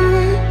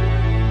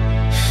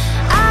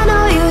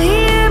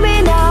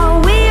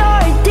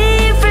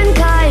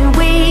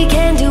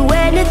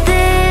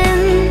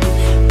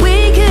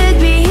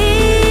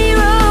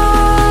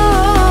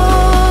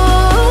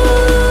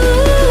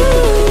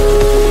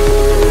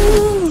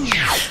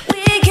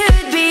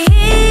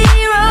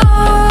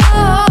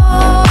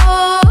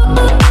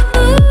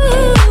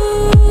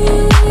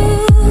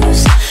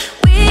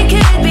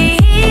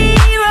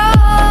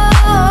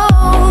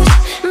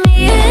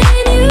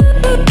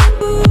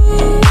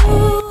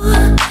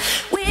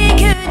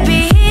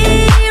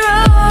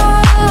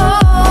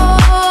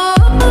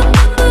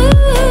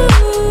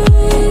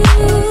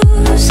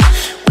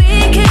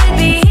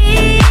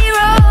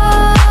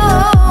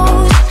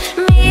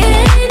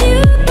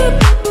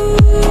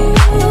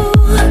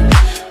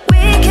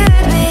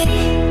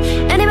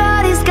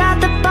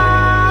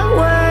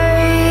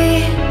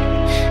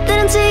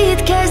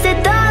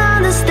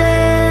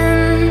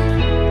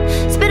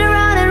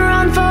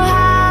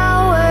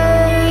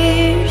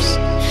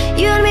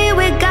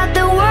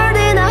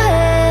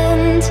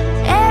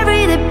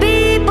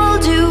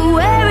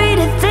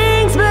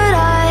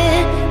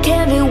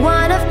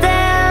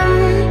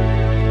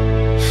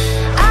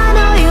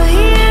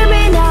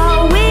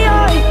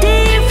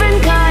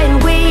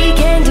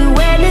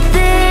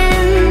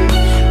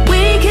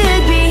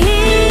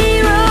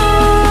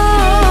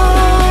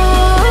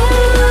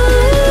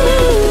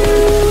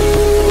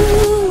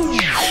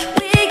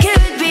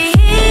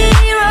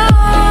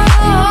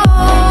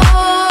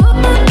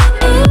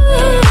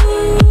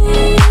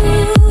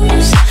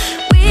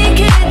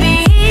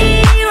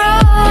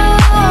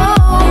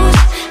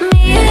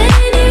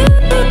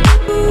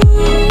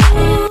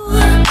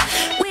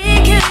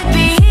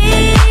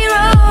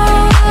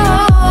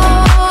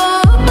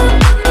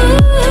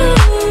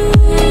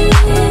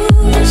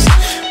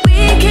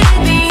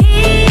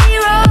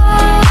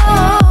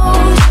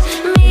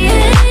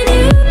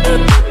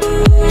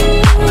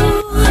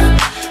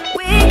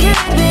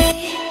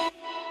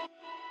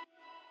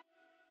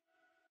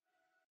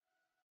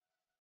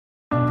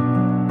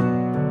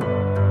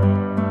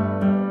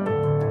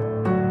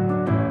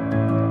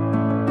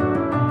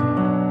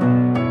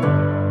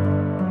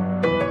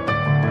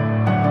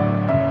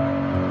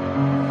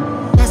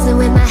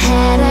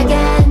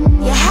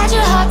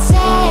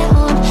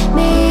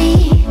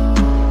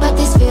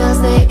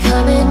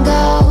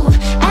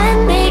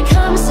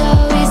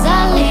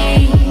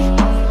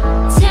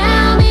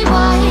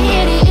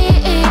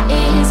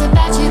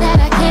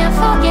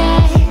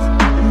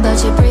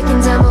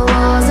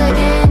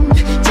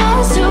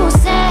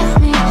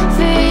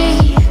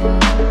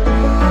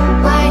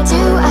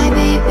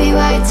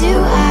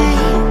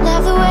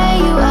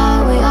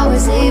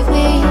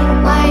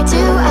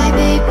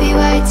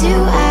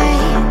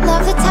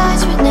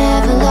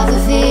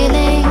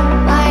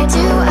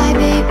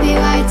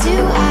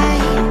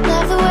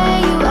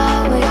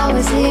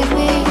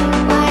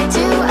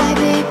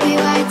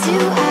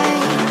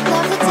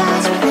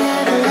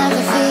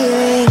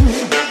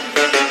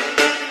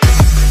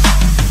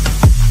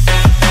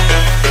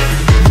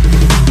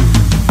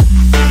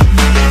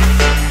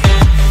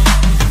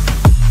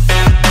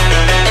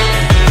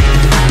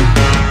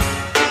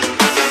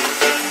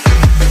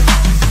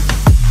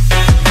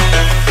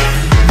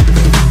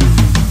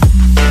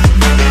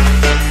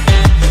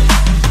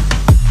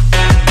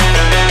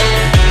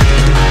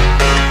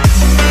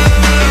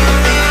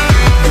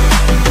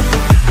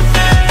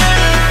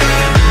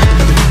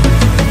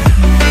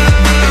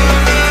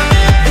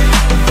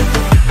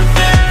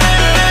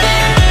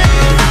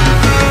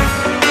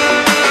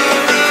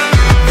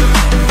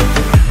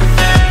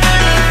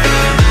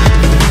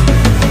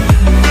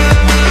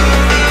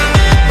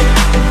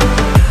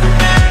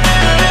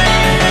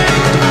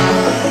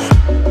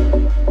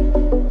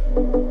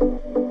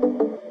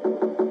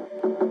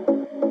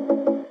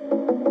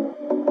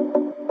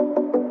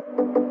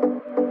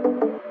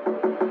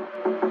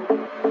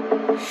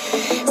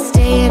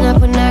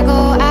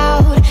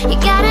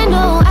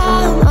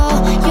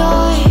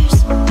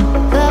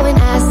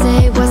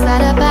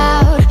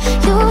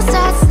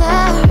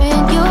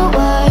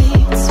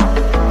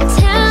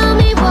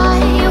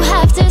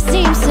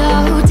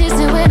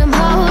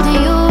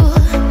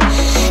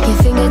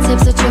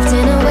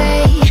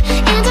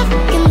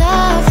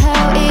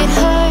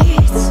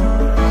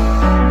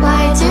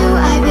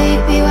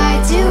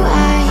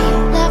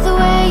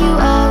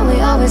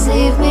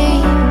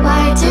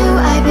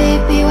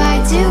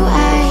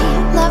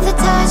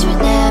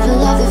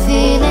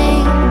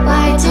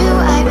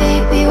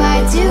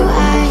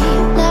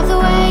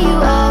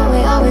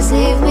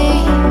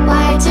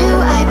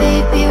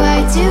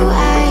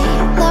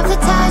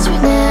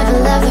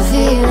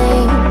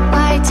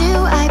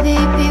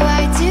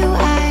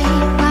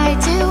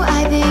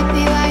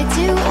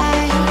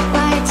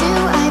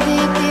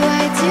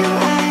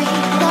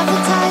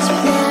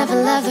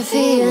 the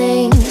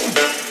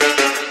feeling.